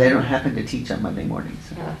 as I don't happen to teach on Monday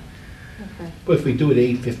mornings. Ah, Okay, But if we do it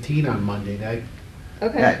 8:15 on Monday,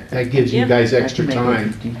 okay, that gives you Yeah. guys That extra should make time.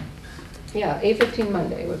 8:15. yeah, 8:15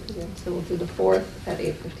 Monday would be good, so we'll do the 4th at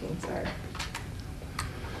 8:15, sorry.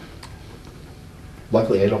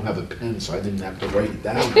 Luckily, I don't have a pen, so I didn't have to write it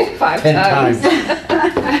down 5 10 times.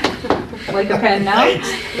 times. Like a pen now?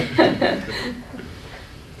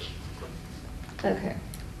 Okay,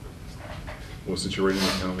 Well, since you're writing the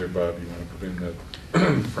calendar, Bob, you want to put in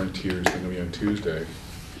that Frontier's going to be on Tuesday,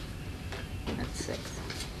 That's 6.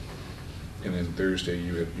 and then Thursday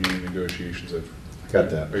you have Union Negotiations at. Got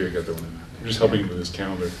that. Oh, yeah, I got that one in. I'm just helping with this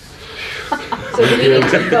calendar. so do we need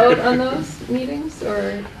to vote on those meetings,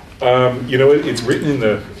 or? You know, it's written in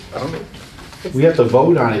the, I don't know. We have to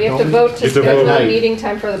vote on it, We have don't to vote to You have to schedule vote. a meeting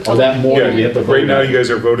time for the Oh, public. that morning, Yeah, we have to vote. right now on you it. guys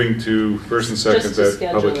are voting to first and seconds to at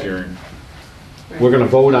schedule public it. hearing. We're gonna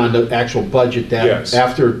vote on the actual budget that, Yes.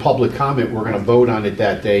 after public comment, we're gonna vote on it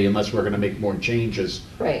that day unless we're gonna make more changes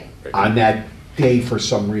Right, on that day for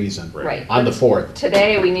some reason. right. On the 4th.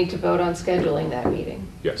 Today, we need to vote on scheduling that meeting.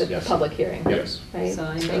 Yes. The Yes. public hearing. Yes. Right? So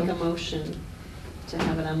I make a motion to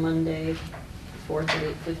have it on Monday, 4th at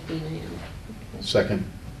 8:15 a.m. Second.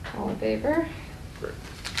 All in favor? Great.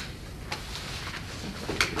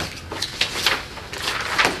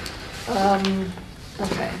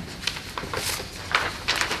 Okay.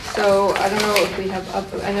 So I don't know if we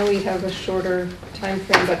have, I know we have a shorter time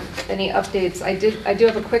frame, but any updates? I do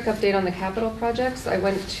have a quick update on the capital projects. I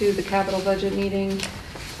went to the capital budget meeting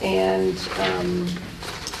and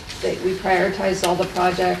we prioritized all the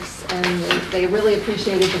projects and they really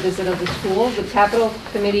appreciated the visit of the school. The capital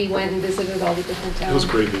committee went and visited all the different It was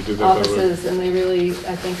town great they did that, by the way. offices and they really,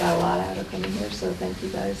 I think, got a lot out of coming here. So thank you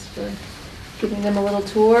guys for giving them a little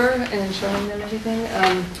tour and showing them everything.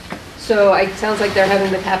 So it sounds like they're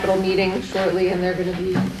having the capital meeting shortly and they're going to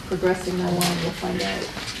be progressing that along. We'll find out.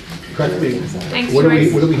 Correct me. Thanks, What do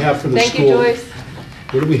Joyce. we have for the Thank school? you, Joyce.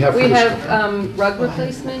 What do we have for We the have school? rug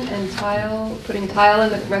replacement and tile, putting tile in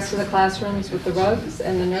the rest of the classrooms with the rugs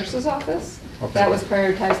and the nurse's office. Okay. That was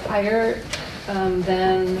prioritized higher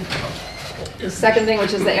than the second thing,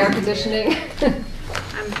 which is the air conditioning. I'm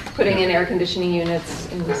Putting in air conditioning units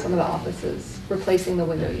in some of the offices, replacing the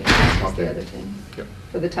window units is the other thing Yep.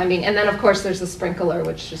 for the time being. And then, of course, there's the sprinkler,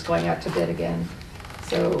 which is going out to bid again.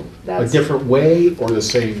 So A that's. different way or the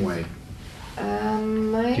same way?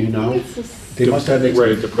 I Do you know? think it's the They must have.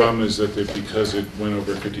 Right, the problem is that because it went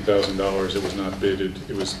over $50,000, it was not bidded,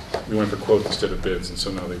 we went for quote instead of bids, and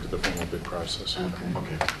so now they did the formal bid process. Okay.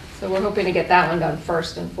 Okay. So we're hoping to get that one done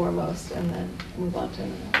first and foremost, and then move on to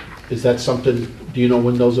another. Is that something, do you know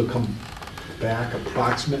when those will come back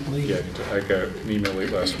approximately? Yeah, I got an email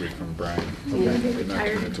late last week from Brian. Yeah. Not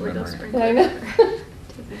retired committed to before those memory. sprinklers. I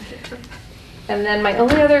know. And then my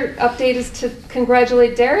only other update is to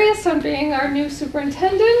congratulate Darius on being our new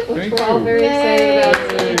superintendent, which Thank we're all you. very excited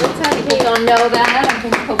about. Yay. Lots of people don't know that. I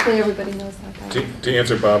think hopefully everybody knows that. To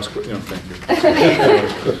answer Bob's question, thank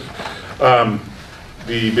you.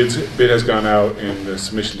 The bid has gone out, and the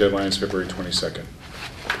submission deadline is February 22nd.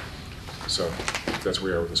 So that's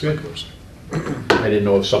where we are with the Good. sprinklers. I didn't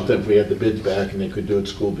know if we had the bids back and they could do it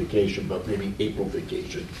school vacation, but maybe April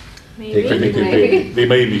vacation. Maybe. They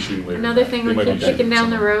may be shooting later. Another thing They we might be keep shooting kicking down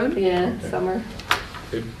the summer. road. Yeah, Okay. summer.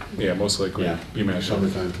 Yeah, most likely. Yeah, UMass.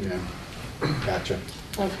 summertime, yeah. Gotcha.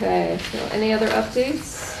 Okay, so any other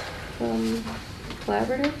updates from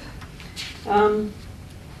Collaborative?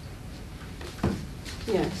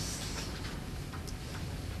 Yes.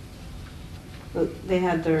 But they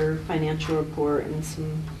had their financial report and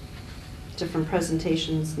some different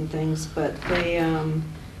presentations and things, but they,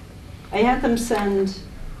 I had them send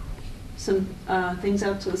some things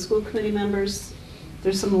out to the school committee members.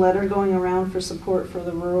 There's some letter going around for support for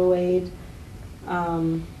the rural aid.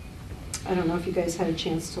 I don't know if you guys had a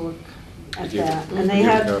chance to look I at gave- that. I And they gave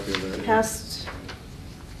a had copy of that, yeah. passed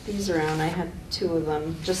these around. I had 2 of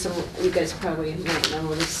them, just so you guys probably might know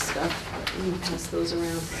this stuff, but let me pass those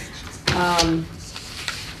around.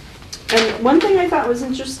 And one thing I thought was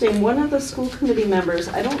interesting, one of the school committee members,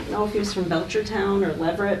 I don't know if he was from Belchertown or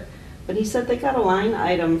Leverett, but he said they got a line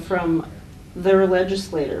item from their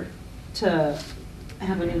legislator to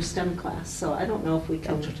have a new STEM class, so I don't know if we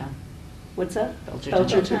can. Belchertown. What's that? Belchertown.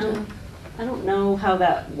 Belchertown. I don't know how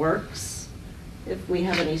that works, if we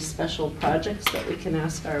have any special projects that we can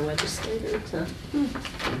ask our legislator to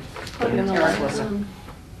put in the Eric line Lesser. item.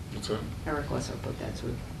 What's that? Eric Lesser put that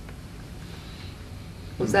through.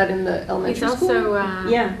 Was that in the He's elementary school? also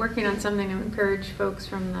Yeah. working on something to encourage folks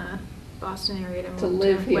from the Boston area to To move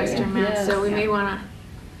live to here. Western Mass. Yes. So we may Yeah. want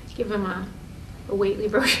to give him a Whately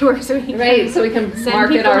brochure so he can Right, so we can send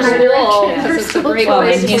market people our in our school, direction because for it's a school great Well,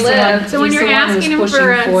 place and to he's the one- live. So when he's you're the one who's asking him pushing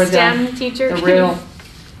for for a the- STEM teacher, the can real- you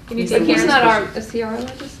But take he's care not of our, is he our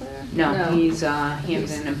legislator? No, he's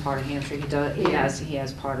Hampton and part of Hampshire. He Yeah.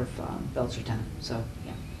 has part of Belchertown, so,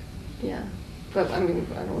 yeah. Yeah, but I mean,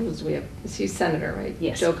 I don't know, who's we have, is he senator, right?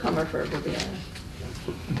 Yes. Joe Comerford will be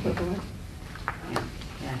our equivalent.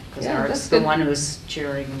 Yeah, because Yeah, Eric's that's the good. one who's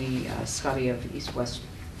chairing the study of east-west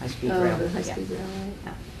high-speed rail. Oh, the high Yeah. speed rail, right?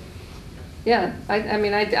 Yeah. Yeah, I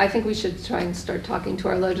mean, I think we should try and start talking to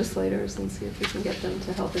our legislators and see if we can get them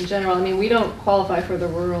to help in general. I mean, we don't qualify for the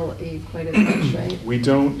rural aid quite as much, right? We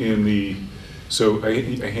don't in the, so I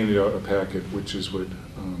handed out a packet, which is what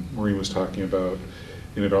Maureen was talking about,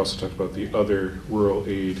 and it also talked about the other rural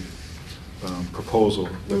aid proposal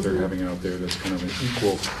that they're Mhm. having out there that's kind of an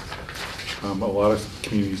equal. A lot of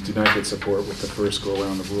communities did not get support with the first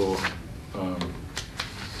go-around of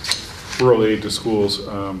rural aid to schools.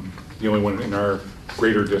 The only one in our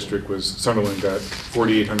greater district was Sunderland got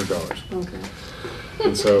 $4,800. Okay.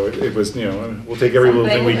 And so it was, we'll take every little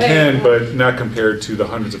thing we Something, can, right. but not compared to the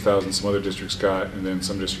hundreds of thousands some other districts got, and then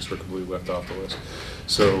some districts were completely left off the list.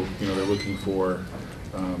 So, they're looking for,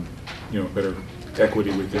 better equity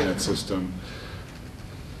within that system.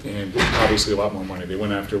 And obviously a lot more money. They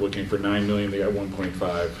went after looking for 9 million, they got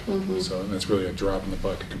 1.5. Mhm. So, and that's really a drop in the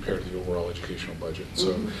bucket compared to the overall educational budget.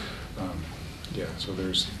 So, Mhm. yeah, so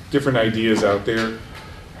there's different ideas out there.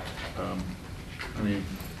 I mean,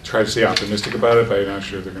 try to stay optimistic about it, but I'm not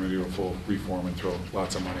sure they're going to do a full reform and throw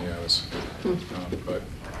lots of money at us. But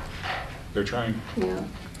they're trying. Yeah.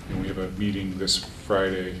 And we have a meeting this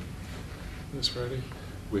Friday,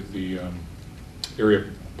 with the area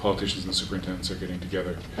politicians and superintendents are getting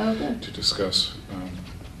together Oh, good. to discuss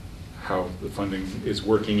how the funding is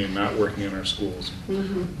working and not working in our schools.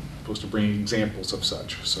 Mhm. Supposed to bring examples of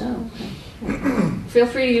such, so. Oh, okay. Feel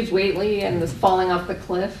free to use Whately and this falling off the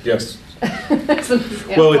cliff. Yes. As an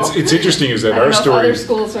example. Well, it's interesting is that I don't our know if story. other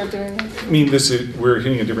schools are doing this. I mean, we're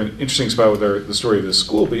hitting a different, interesting spot with the story of this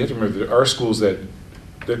school, but you have to remember that our schools that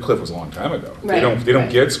the cliff was a long time ago. Right, They don't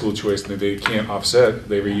right. get school choice, and they can't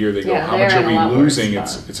offset. Every year they go, Yeah, how they're much in a lot are we worse losing?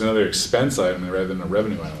 spot. It's another expense item rather than a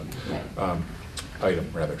revenue item. Right.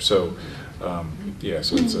 Item rather. So, yeah,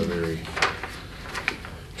 so it's a very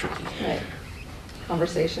tricky Right.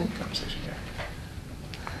 Conversation. conversation,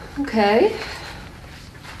 yeah. Okay.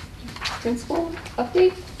 Principal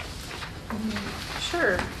update?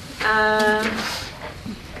 Sure.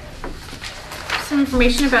 Some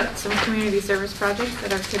information about some community service projects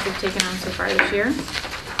that our kids have taken on so far this year.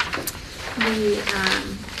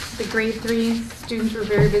 The grade 3 students were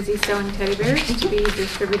very busy sewing teddy bears to be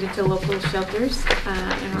distributed to local shelters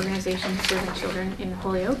and organizations serving children in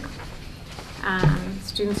Holyoke.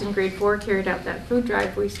 Students in grade 4 carried out that food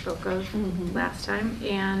drive we spoke of last time,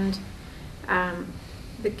 and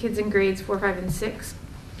the kids in grades 4, 5, and 6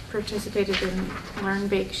 participated in Learn,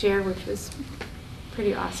 Bake, Share, which was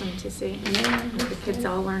pretty awesome to see. The kids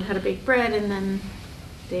all learned how to bake bread, and then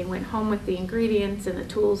they went home with the ingredients and the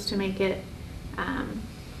tools to make it.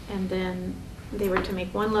 And then they were to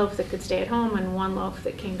make one loaf that could stay at home and one loaf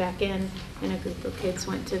that came back in, and a group of kids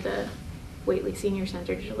went to the Whately Senior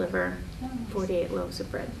Center to deliver 48 loaves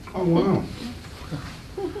of bread. Oh, wow.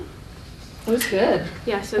 It was good.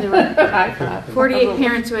 Yeah, so there were I thought. 48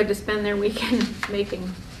 parents who had to spend their weekend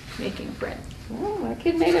making bread. Oh, my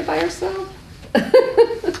kid made it by herself.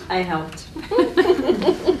 I helped.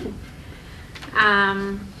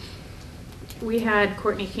 We had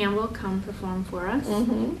Courtney Campbell come perform for us.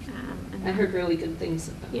 Mhm. And I heard really good things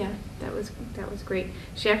about it. Yeah, that was great.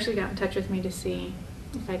 She actually got in touch with me to see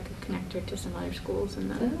if I could connect her to some other schools in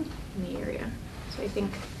the area. So I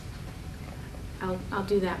think I'll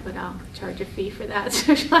do that, but I'll charge a fee for that.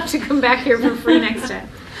 So she'll have to come back here for free next time.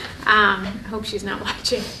 I hope she's not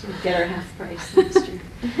watching. Get her half price next year.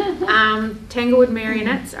 Tanglewood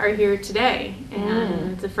Marionettes are here today,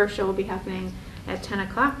 and the first show will be happening at 10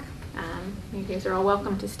 o'clock. You guys are all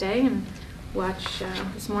welcome to stay and watch.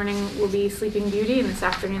 This morning will be Sleeping Beauty, and this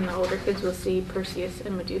afternoon the older kids will see Perseus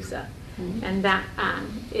and Medusa. And that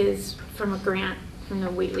is from a grant from the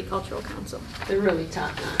Whately Cultural Council. They're really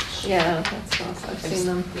top notch. Yeah, that's awesome. I've seen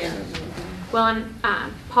them. Yeah. Well, and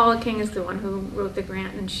Paula King is the one who wrote the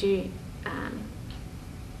grant, and she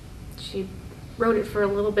wrote it for a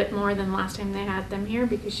little bit more than last time they had them here,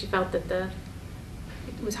 because she felt that it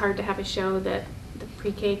was hard to have a show that the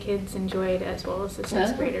pre-K kids enjoyed as well as the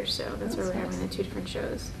sixth graders, so that's why we're having the two different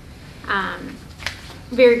shows.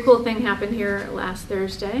 Very cool thing happened here last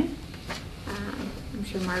Thursday. I'm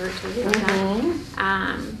sure Margaret told you about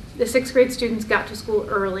that. The sixth grade students got to school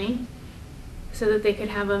early so that they could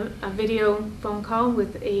have a video phone call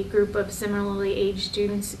with a group of similarly aged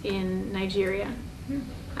students in Nigeria.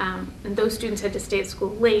 And those students had to stay at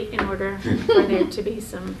school late in order for there to be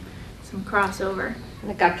some crossover. And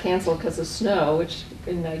it got canceled because of snow, which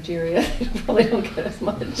in Nigeria they probably don't get as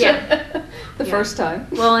much. Yeah. The first time.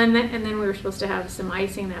 Well, and then we were supposed to have some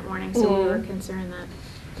icing that morning, so we were concerned that.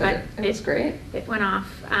 But it was great. It went off.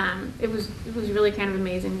 It was really kind of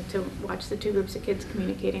amazing to watch the two groups of kids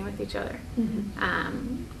communicating with each other.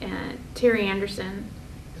 And Terry Anderson,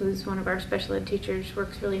 who's one of our special ed teachers,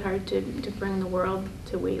 works really hard to bring the world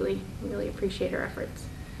to Whately. We really appreciate her efforts.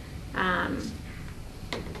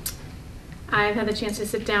 I've had the chance to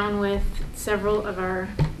sit down with several of our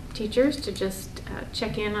teachers to just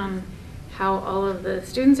check in on how all of the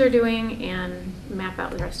students are doing and map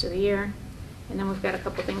out the rest of the year. And then we've got a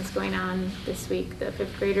couple things going on this week. The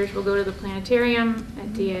fifth graders will go to the planetarium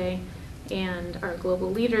at DA, and our global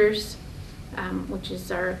leaders, which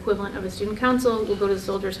is our equivalent of a student council, will go to the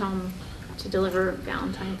Soldiers' Home to deliver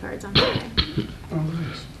Valentine cards on Friday. Oh,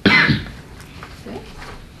 nice.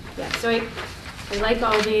 Yeah, so I like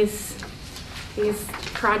all these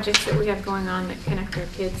projects that we have going on that connect our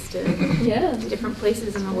kids to different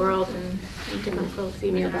places in the world and different folks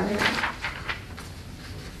even in our area.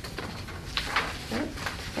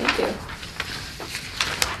 Thank you.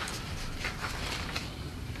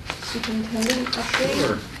 Superintendent update?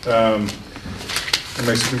 Sure. In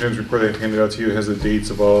my superintendent's report I handed out to you, it has the dates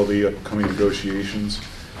of all the upcoming negotiations.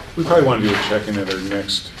 We probably want to do a check-in at our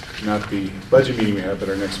next, not the budget meeting we have, but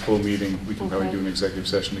our next full meeting. We can probably do an executive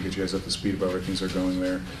session to get you guys up to speed about where things are going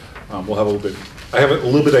there. We'll have a little bit, I have a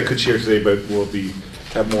little bit I could share today, but we'll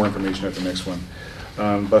have more information at the next one.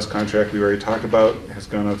 Bus contract we already talked about, has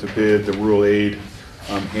gone out to bid. The rural aid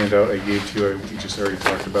handout I gave to you, we just already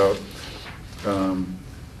talked about.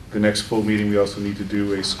 The next full meeting, we also need to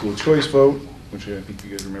do a school choice vote, which I think you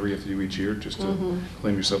guys remember you have to do each year just to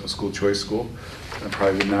claim yourself a school choice school. That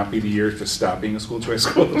probably would not be the year to stop being a school choice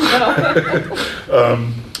school.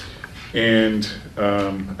 And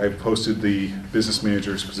I've posted the business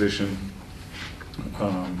manager's position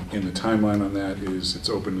And the timeline on that is it's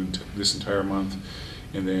open this entire month.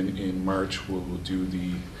 And then in March, we'll do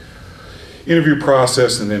the interview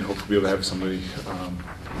process and then hopefully be able to have somebody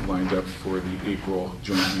lined up for the April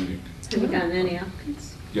joint meeting. Have you gotten any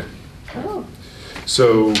applicants? Yeah. Oh.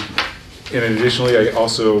 So, and additionally, I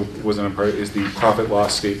also wasn't on part, is the profit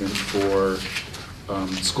loss statement for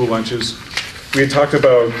school lunches. We had talked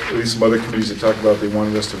about, at least some other committees had talked about, they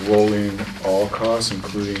wanted us to roll in all costs,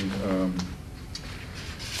 including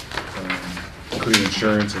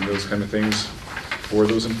insurance and those kind of things for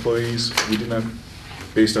those employees. We did not,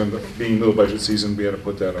 based on being middle budget season, we had to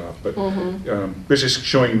put that off. But it's just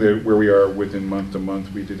showing where we are within month to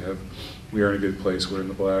month. We are in a good place. We're in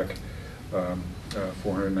the black,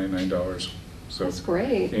 $499. So That's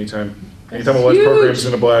great. Anytime That's a lunch huge. program's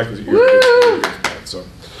in the black, you're Woo! good. So,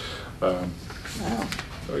 Wow.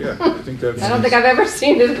 so yeah, I think that's. I don't think I've ever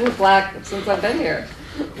seen it in black since I've been here.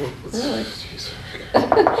 Really? Jeez.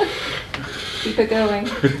 Keep it going.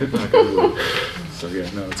 Not gonna do it. So yeah,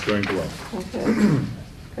 no, it's going well. Okay,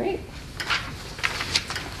 great.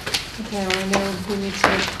 Okay, well, I know we need to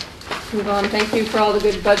move on. Thank you for all the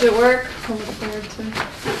good budget work. I'm looking forward to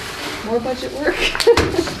more budget work.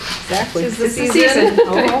 Exactly. It's the It's the season. season.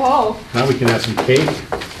 Oh, Now we can have some cake.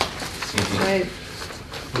 Right.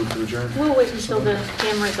 Move to adjourn. We'll wait until the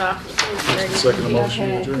camera's off. before we start. Second motion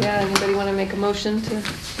to Okay, adjourn. yeah, anybody want to make a motion to?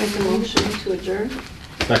 Make a motion to adjourn?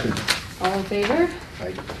 Second. All in favor?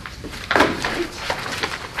 Aye.